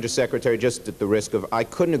 Mr. Undersecretary, just at the risk of, I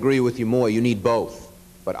couldn't agree with you more. You need both.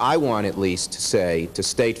 But I want at least to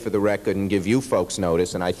state for the record and give you folks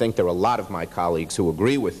notice, and I think there are a lot of my colleagues who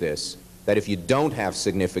agree with this, that if you don't have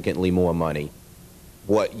significantly more money,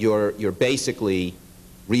 you're basically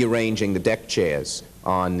rearranging the deck chairs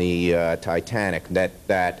on the Titanic,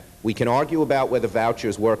 that we can argue about whether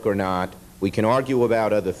vouchers work or not, we can argue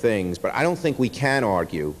about other things, but I don't think we can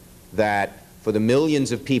argue that for the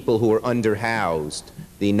millions of people who are underhoused,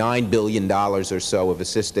 the $9 billion or so of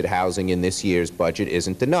assisted housing in this year's budget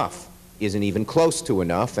isn't enough, isn't even close to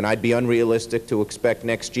enough, and I'd be unrealistic to expect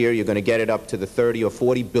next year you're going to get it up to the $30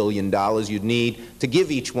 or $40 billion you'd need to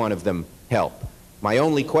give each one of them help. My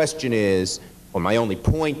only question is, or my only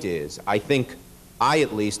point is, I think I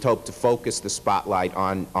at least hope to focus the spotlight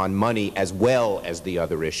on money as well as the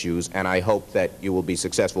other issues, and I hope that you will be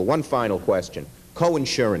successful. One final question.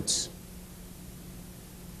 Coinsurance.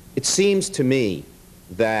 It seems to me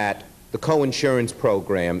that the coinsurance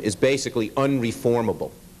program is basically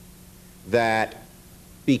unreformable, that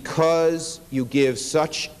because you give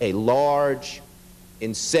such a large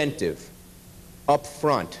incentive up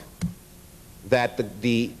front, that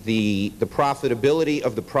the profitability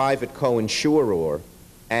of the private coinsurer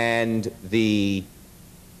and the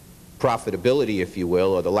profitability, if you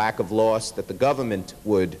will, or the lack of loss that the government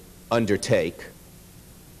would undertake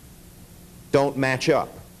don't match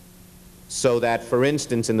up. So that, for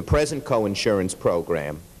instance, in the present coinsurance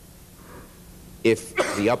program, if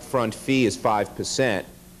the upfront fee is 5%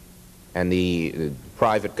 and the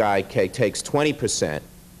private guy takes 20%,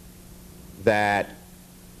 that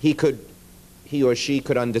he or she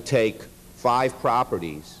could undertake 5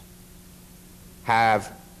 properties,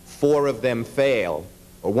 have 4 of them fail,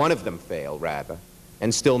 or 1 of them fail, rather,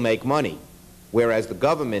 and still make money. Whereas the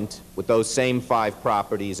government, with those same 5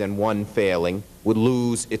 properties and 1 failing, would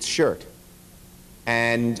lose its shirt.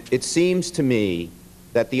 And it seems to me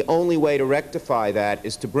that the only way to rectify that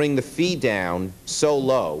is to bring the fee down so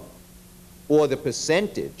low, or the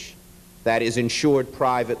percentage that is insured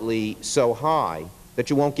privately so high,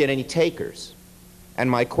 that you won't get any takers. And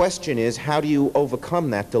my question is, how do you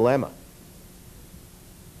overcome that dilemma?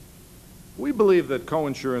 We believe that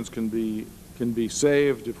coinsurance can be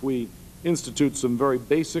saved if we institute some very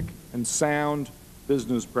basic and sound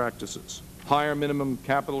business practices. Higher minimum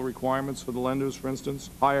capital requirements for the lenders, for instance,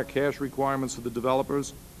 higher cash requirements for the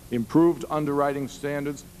developers, improved underwriting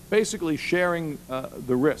standards, basically sharing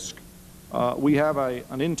the risk. We have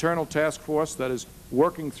an internal task force that is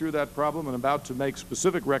working through that problem and about to make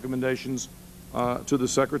specific recommendations to the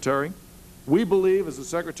Secretary. We believe, as the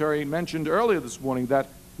Secretary mentioned earlier this morning, that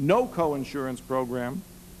no co-insurance program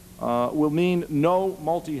will mean no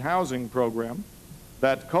multi-housing program,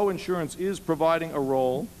 that co-insurance is providing a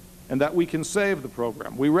role, and that we can save the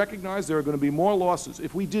program. We recognize there are going to be more losses.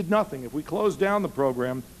 If we did nothing, if we closed down the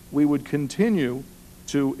program, we would continue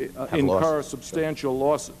to incur substantial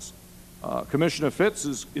losses. Commissioner Fitz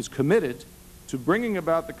is committed to bringing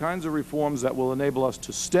about the kinds of reforms that will enable us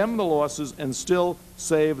to stem the losses and still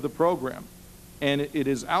save the program. And it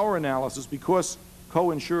is our analysis, because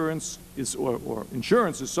co-insurance is, or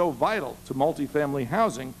insurance is so vital to multifamily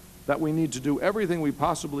housing, that we need to do everything we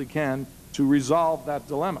possibly can to resolve that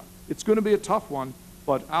dilemma. It's going to be a tough one,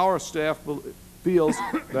 but our staff feels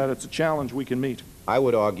that it's a challenge we can meet. I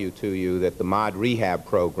would argue to you that the mod rehab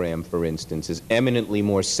program, for instance, is eminently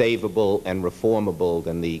more savable and reformable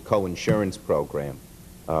than the co-insurance program.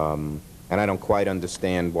 And I don't quite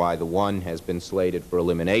understand why the one has been slated for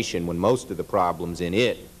elimination when most of the problems in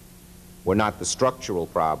it were not the structural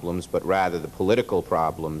problems, but rather the political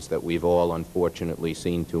problems that we've all unfortunately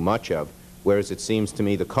seen too much of. Whereas it seems to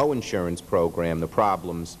me the co-insurance program, the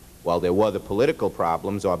problems, while there were the political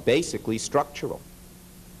problems, are basically structural.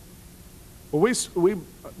 Well, we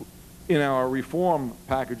in our reform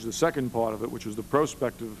package, the second part of it, which is the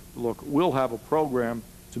prospective look, we'll have a program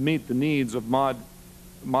to meet the needs of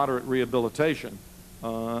moderate rehabilitation,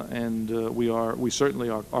 and we certainly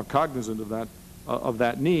are cognizant of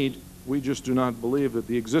that need. We just do not believe that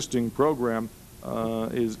the existing program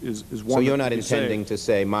is one. So you're not intending to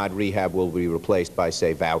say mod rehab will be replaced by,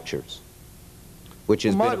 say, vouchers, which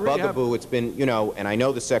has been a bugaboo. It's been, you know, and I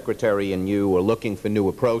know the Secretary and you are looking for new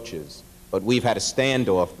approaches, but we've had a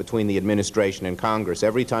standoff between the administration and Congress.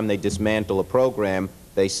 Every time they dismantle a program,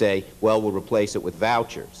 they say, well, we'll replace it with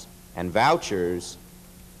vouchers. And vouchers,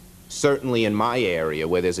 certainly in my area,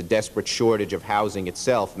 where there's a desperate shortage of housing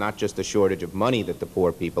itself, not just a shortage of money that the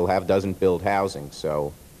poor people have, doesn't build housing.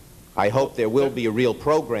 So I hope there will be a real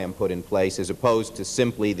program put in place, as opposed to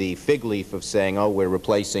simply the fig leaf of saying, oh, we're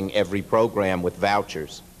replacing every program with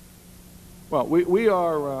vouchers. Well, we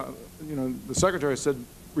are, you know, the Secretary said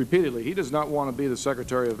repeatedly he does not want to be the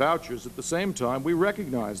Secretary of vouchers. At the same time, we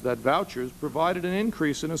recognize that vouchers provided an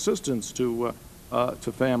increase in assistance to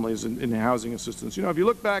families in housing assistance. You know, if you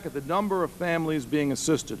look back at the number of families being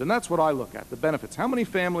assisted, and that's what I look at, the benefits. How many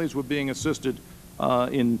families were being assisted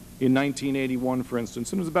in 1981, for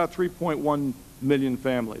instance? And it was about 3.1 million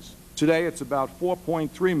families. Today, it's about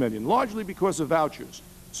 4.3 million, largely because of vouchers.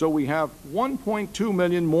 So we have 1.2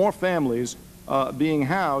 million more families being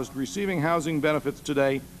housed, receiving housing benefits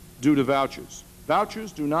today due to vouchers.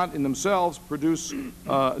 Vouchers do not in themselves produce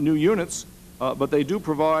new units, but they do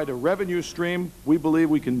provide a revenue stream. We believe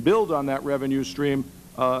we can build on that revenue stream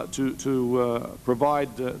to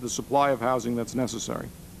provide the supply of housing that's necessary.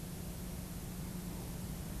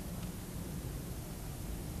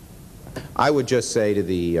 I would just say to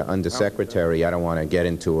the Undersecretary, I don't want to get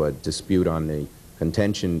into a dispute on the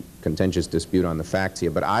contentious dispute on the facts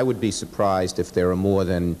here, but I would be surprised if there are more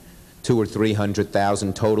than 200,000 or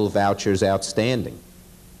 300,000 total vouchers outstanding.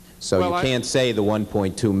 So well, you can't say the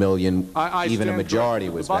 1.2 million, even a majority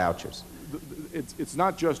was vouchers. It's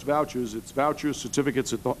not just vouchers, it's vouchers,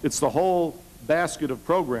 certificates, it's the whole basket of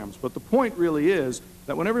programs. But the point really is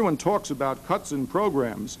that when everyone talks about cuts in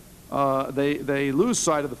programs, they lose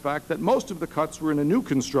sight of the fact that most of the cuts were in a new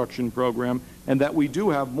construction program, and that we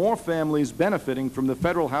do have more families benefiting from the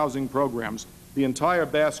federal housing programs, the entire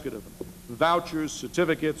basket of them, vouchers,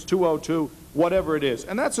 certificates, 202, whatever it is.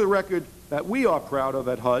 And that's a record that we are proud of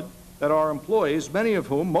at HUD, that our employees, many of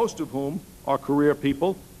whom, most of whom, are career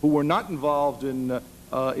people who were not involved in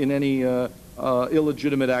any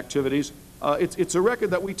illegitimate activities. It's a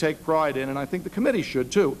record that we take pride in, and I think the committee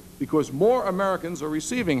should too, because more Americans are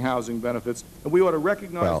receiving housing benefits, and we ought to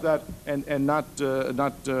recognize that and not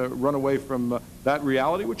run away from that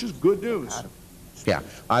reality, which is good news. Yeah,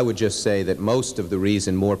 I would just say that most of the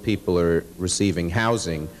reason more people are receiving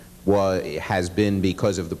housing has been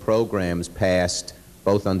because of the programs passed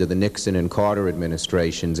both under the Nixon and Carter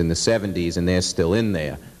administrations in the 70s, and they're still in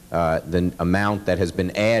there. The amount that has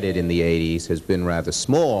been added in the 80s has been rather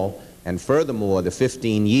small, and furthermore, the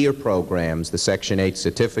 15-year programs, the Section 8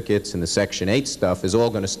 certificates and the Section 8 stuff is all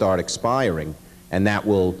going to start expiring, and that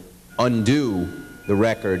will undo the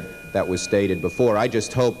record that was stated before. I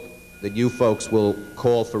just hope that you folks will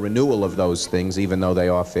call for renewal of those things, even though they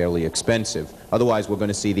are fairly expensive. Otherwise, we're going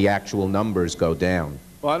to see the actual numbers go down.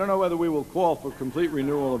 Well, I don't know whether we will call for complete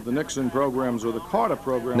renewal of the Nixon programs or the Carter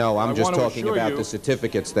program. No, I'm just talking about the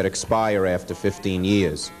certificates that expire after 15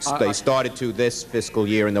 years. They started to this fiscal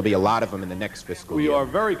year, and there'll be a lot of them in the next fiscal year. We are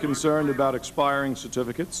very concerned about expiring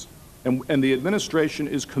certificates, and the administration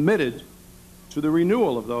is committed to the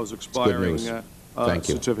renewal of those expiring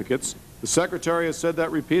certificates. The Secretary has said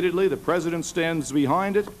that repeatedly. The President stands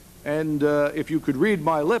behind it. And if you could read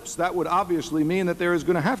my lips, that would obviously mean that there is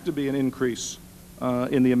going to have to be an increase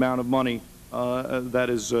in the amount of money that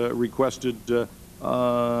is requested in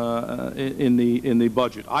the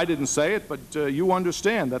budget. I didn't say it, but you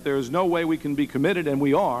understand that there is no way we can be committed, and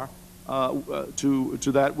we are, to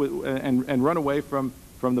that and run away from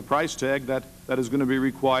the price tag that is going to be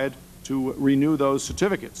required to renew those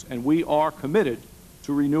certificates. And we are committed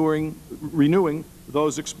to renewing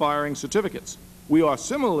those expiring certificates. We are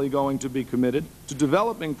similarly going to be committed to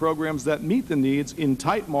developing programs that meet the needs in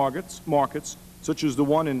tight markets such as the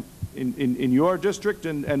one in your district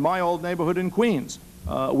and my old neighborhood in Queens.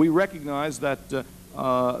 We recognize that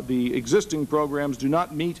the existing programs do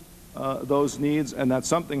not meet those needs, and that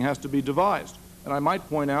something has to be devised. And I might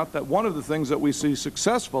point out that one of the things that we see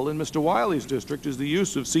successful in Mr. Wiley's district is the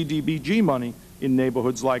use of CDBG money in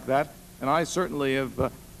neighborhoods like that. And I certainly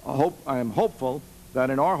have I am hopeful that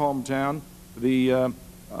in our hometown the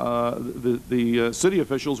city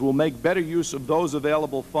officials will make better use of those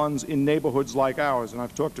available funds in neighborhoods like ours. And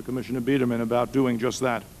I've talked to Commissioner Biedermann about doing just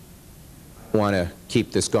that. I want to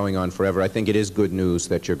keep this going on forever. I think it is good news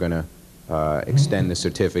that you're going to extend the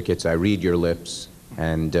certificates. I read your lips,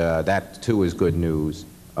 and that too is good news.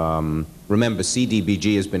 Remember,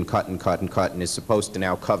 CDBG has been cut and cut and cut and is supposed to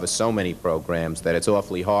now cover so many programs that it's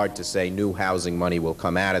awfully hard to say new housing money will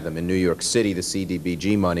come out of them. In New York City, the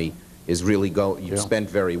CDBG money is really spent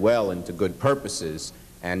very well and to good purposes,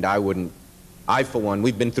 and I for one,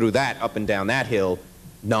 we've been through that up and down that hill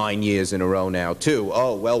 9 years in a row now too.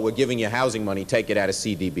 Oh, well, we're giving you housing money, take it out of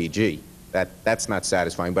CDBG. That's not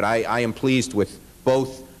satisfying, but I am pleased with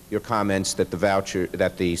both your comments that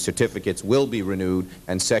the certificates will be renewed,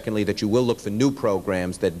 and secondly, that you will look for new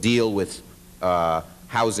programs that deal with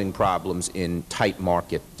housing problems in tight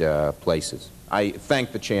market places. I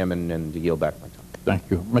thank the chairman and yield back my time.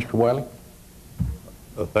 Thank you. Mr. Wiley?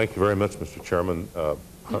 Thank you very much, Mr. Chairman.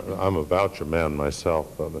 I'm a voucher man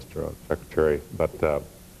myself, Mr. Secretary, but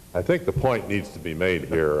I think the point needs to be made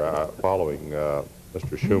here following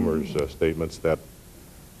Mr. Schumer's statements that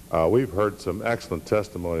we've heard some excellent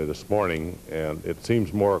testimony this morning, and it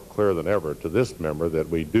seems more clear than ever to this member that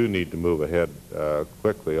we do need to move ahead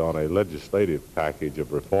quickly on a legislative package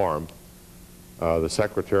of reform. The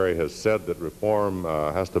Secretary has said that reform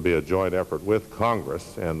has to be a joint effort with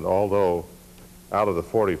Congress, and although out of the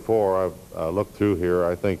 44 I've looked through here,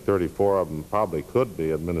 I think 34 of them probably could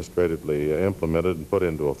be administratively implemented and put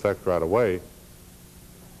into effect right away.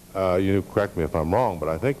 You correct me if I'm wrong, but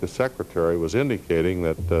I think the Secretary was indicating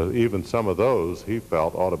that even some of those he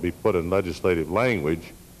felt ought to be put in legislative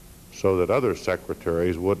language so that other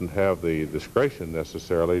secretaries wouldn't have the discretion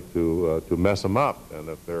necessarily to mess them up. And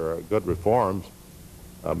if they're good reforms,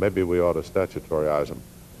 maybe we ought to statutoryize them.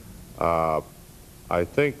 I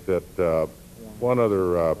think that one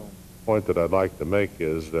other point that I'd like to make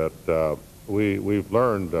is that we've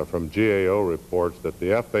learned from GAO reports that the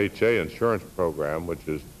FHA insurance program, which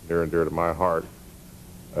is near and dear to my heart,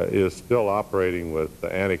 is still operating with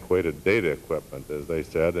antiquated data equipment, as they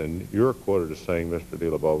said, and you're quoted as saying, Mr. De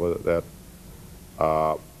La Bova, that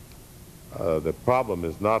the problem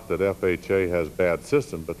is not that FHA has bad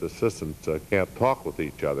systems, but the systems can't talk with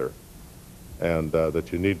each other, and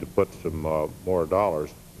that you need to put some more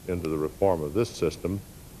dollars into the reform of this system.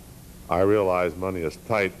 I realize money is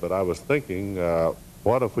tight, but I was thinking,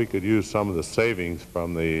 what if we could use some of the savings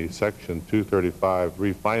from the Section 235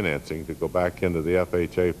 refinancing to go back into the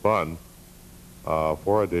FHA fund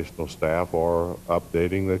for additional staff or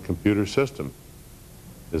updating the computer system?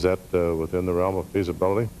 Is that within the realm of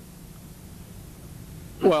feasibility?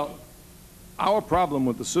 Well, our problem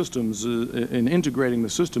with the systems in integrating the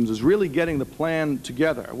systems is really getting the plan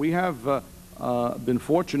together. We have been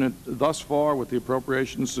fortunate thus far with the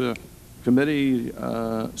Appropriations Committee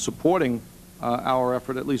supporting our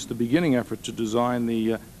effort, at least the beginning effort, to design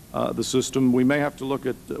the system. We may have to look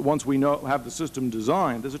at, once we have the system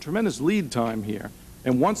designed, there's a tremendous lead time here.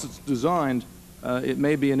 And once it's designed, it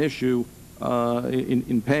may be an issue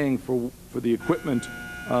in paying for the equipment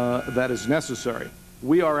that is necessary.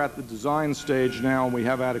 We are at the design stage now, and we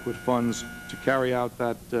have adequate funds to carry out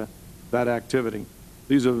that activity.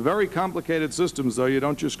 These are very complicated systems, though. You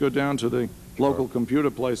don't just go down to the local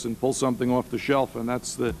computer place and pull something off the shelf, and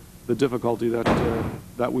that's the difficulty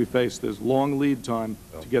that we face. There's long lead time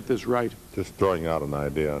to get this right. Just throwing out an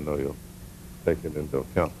idea. I know you'll take it into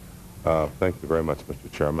account. Thank you very much,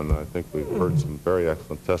 Mr. Chairman. I think we've heard some very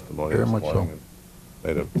excellent testimony this morning and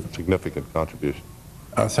made a significant contribution.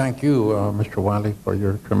 Thank you, Mr. Wiley, for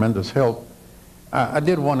your tremendous help. I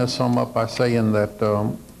did want to sum up by saying that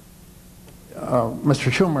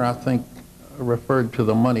Mr. Schumer, I think, referred to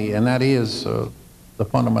the money, and that is the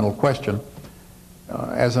fundamental question.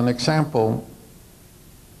 As an example,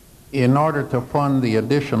 in order to fund the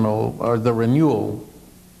additional or the renewal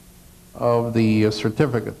of the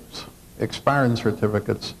certificates, expiring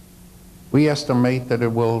certificates, we estimate that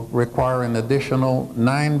it will require an additional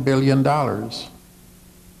 $9 billion,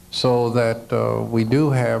 so that we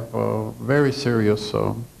do have very serious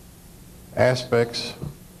aspects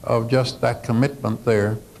of just that commitment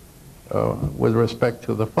there with respect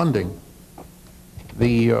to the funding.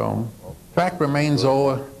 The fact remains,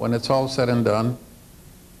 though, when it's all said and done,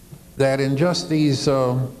 that in just these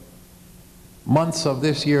months of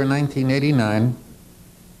this year, 1989,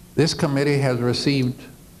 this committee has received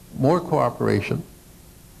more cooperation.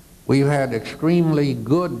 We've had extremely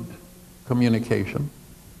good communication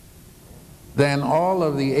than all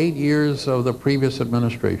of the 8 years of the previous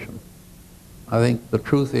administration. I think the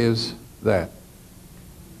truth is that.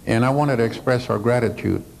 And I wanted to express our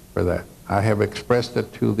gratitude for that. I have expressed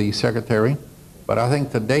it to the Secretary, but I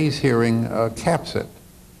think today's hearing caps it.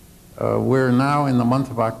 We're now in the month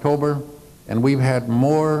of October, and we've had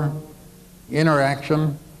more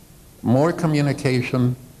interaction, more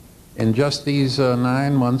communication in just these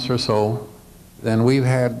 9 months or so than we've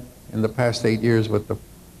had in the past 8 years with the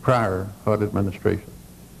prior HUD administration.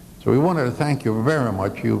 So we wanted to thank you very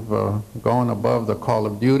much. You've gone above the call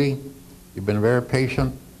of duty. You've been very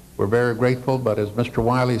patient. We're very grateful, but as Mr.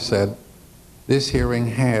 Wiley said, this hearing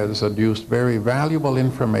has adduced very valuable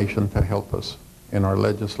information to help us in our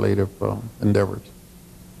legislative endeavors.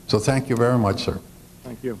 So thank you very much, sir.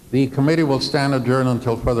 Thank you. The committee will stand adjourned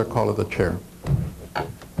until further call of the chair.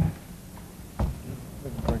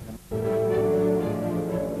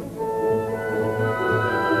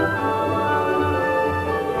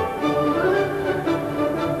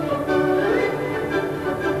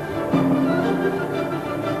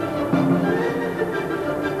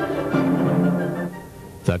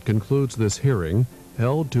 That concludes this hearing,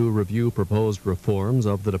 held to review proposed reforms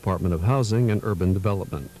of the Department of Housing and Urban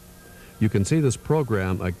Development. You can see this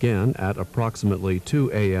program again at approximately 2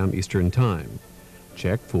 a.m. Eastern Time.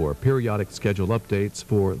 Check for periodic schedule updates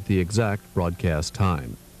for the exact broadcast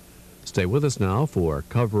time. Stay with us now for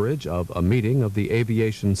coverage of a meeting of the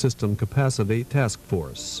Aviation System Capacity Task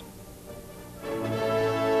Force.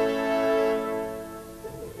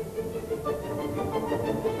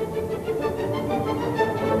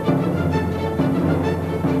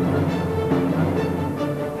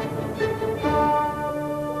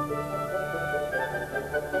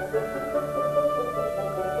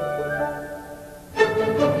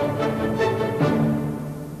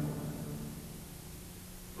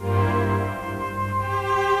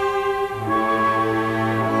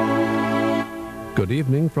 Good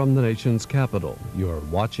evening from the nation's capital. You're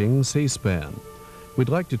watching C-SPAN. We'd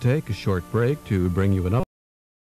like to take a short break to bring you an update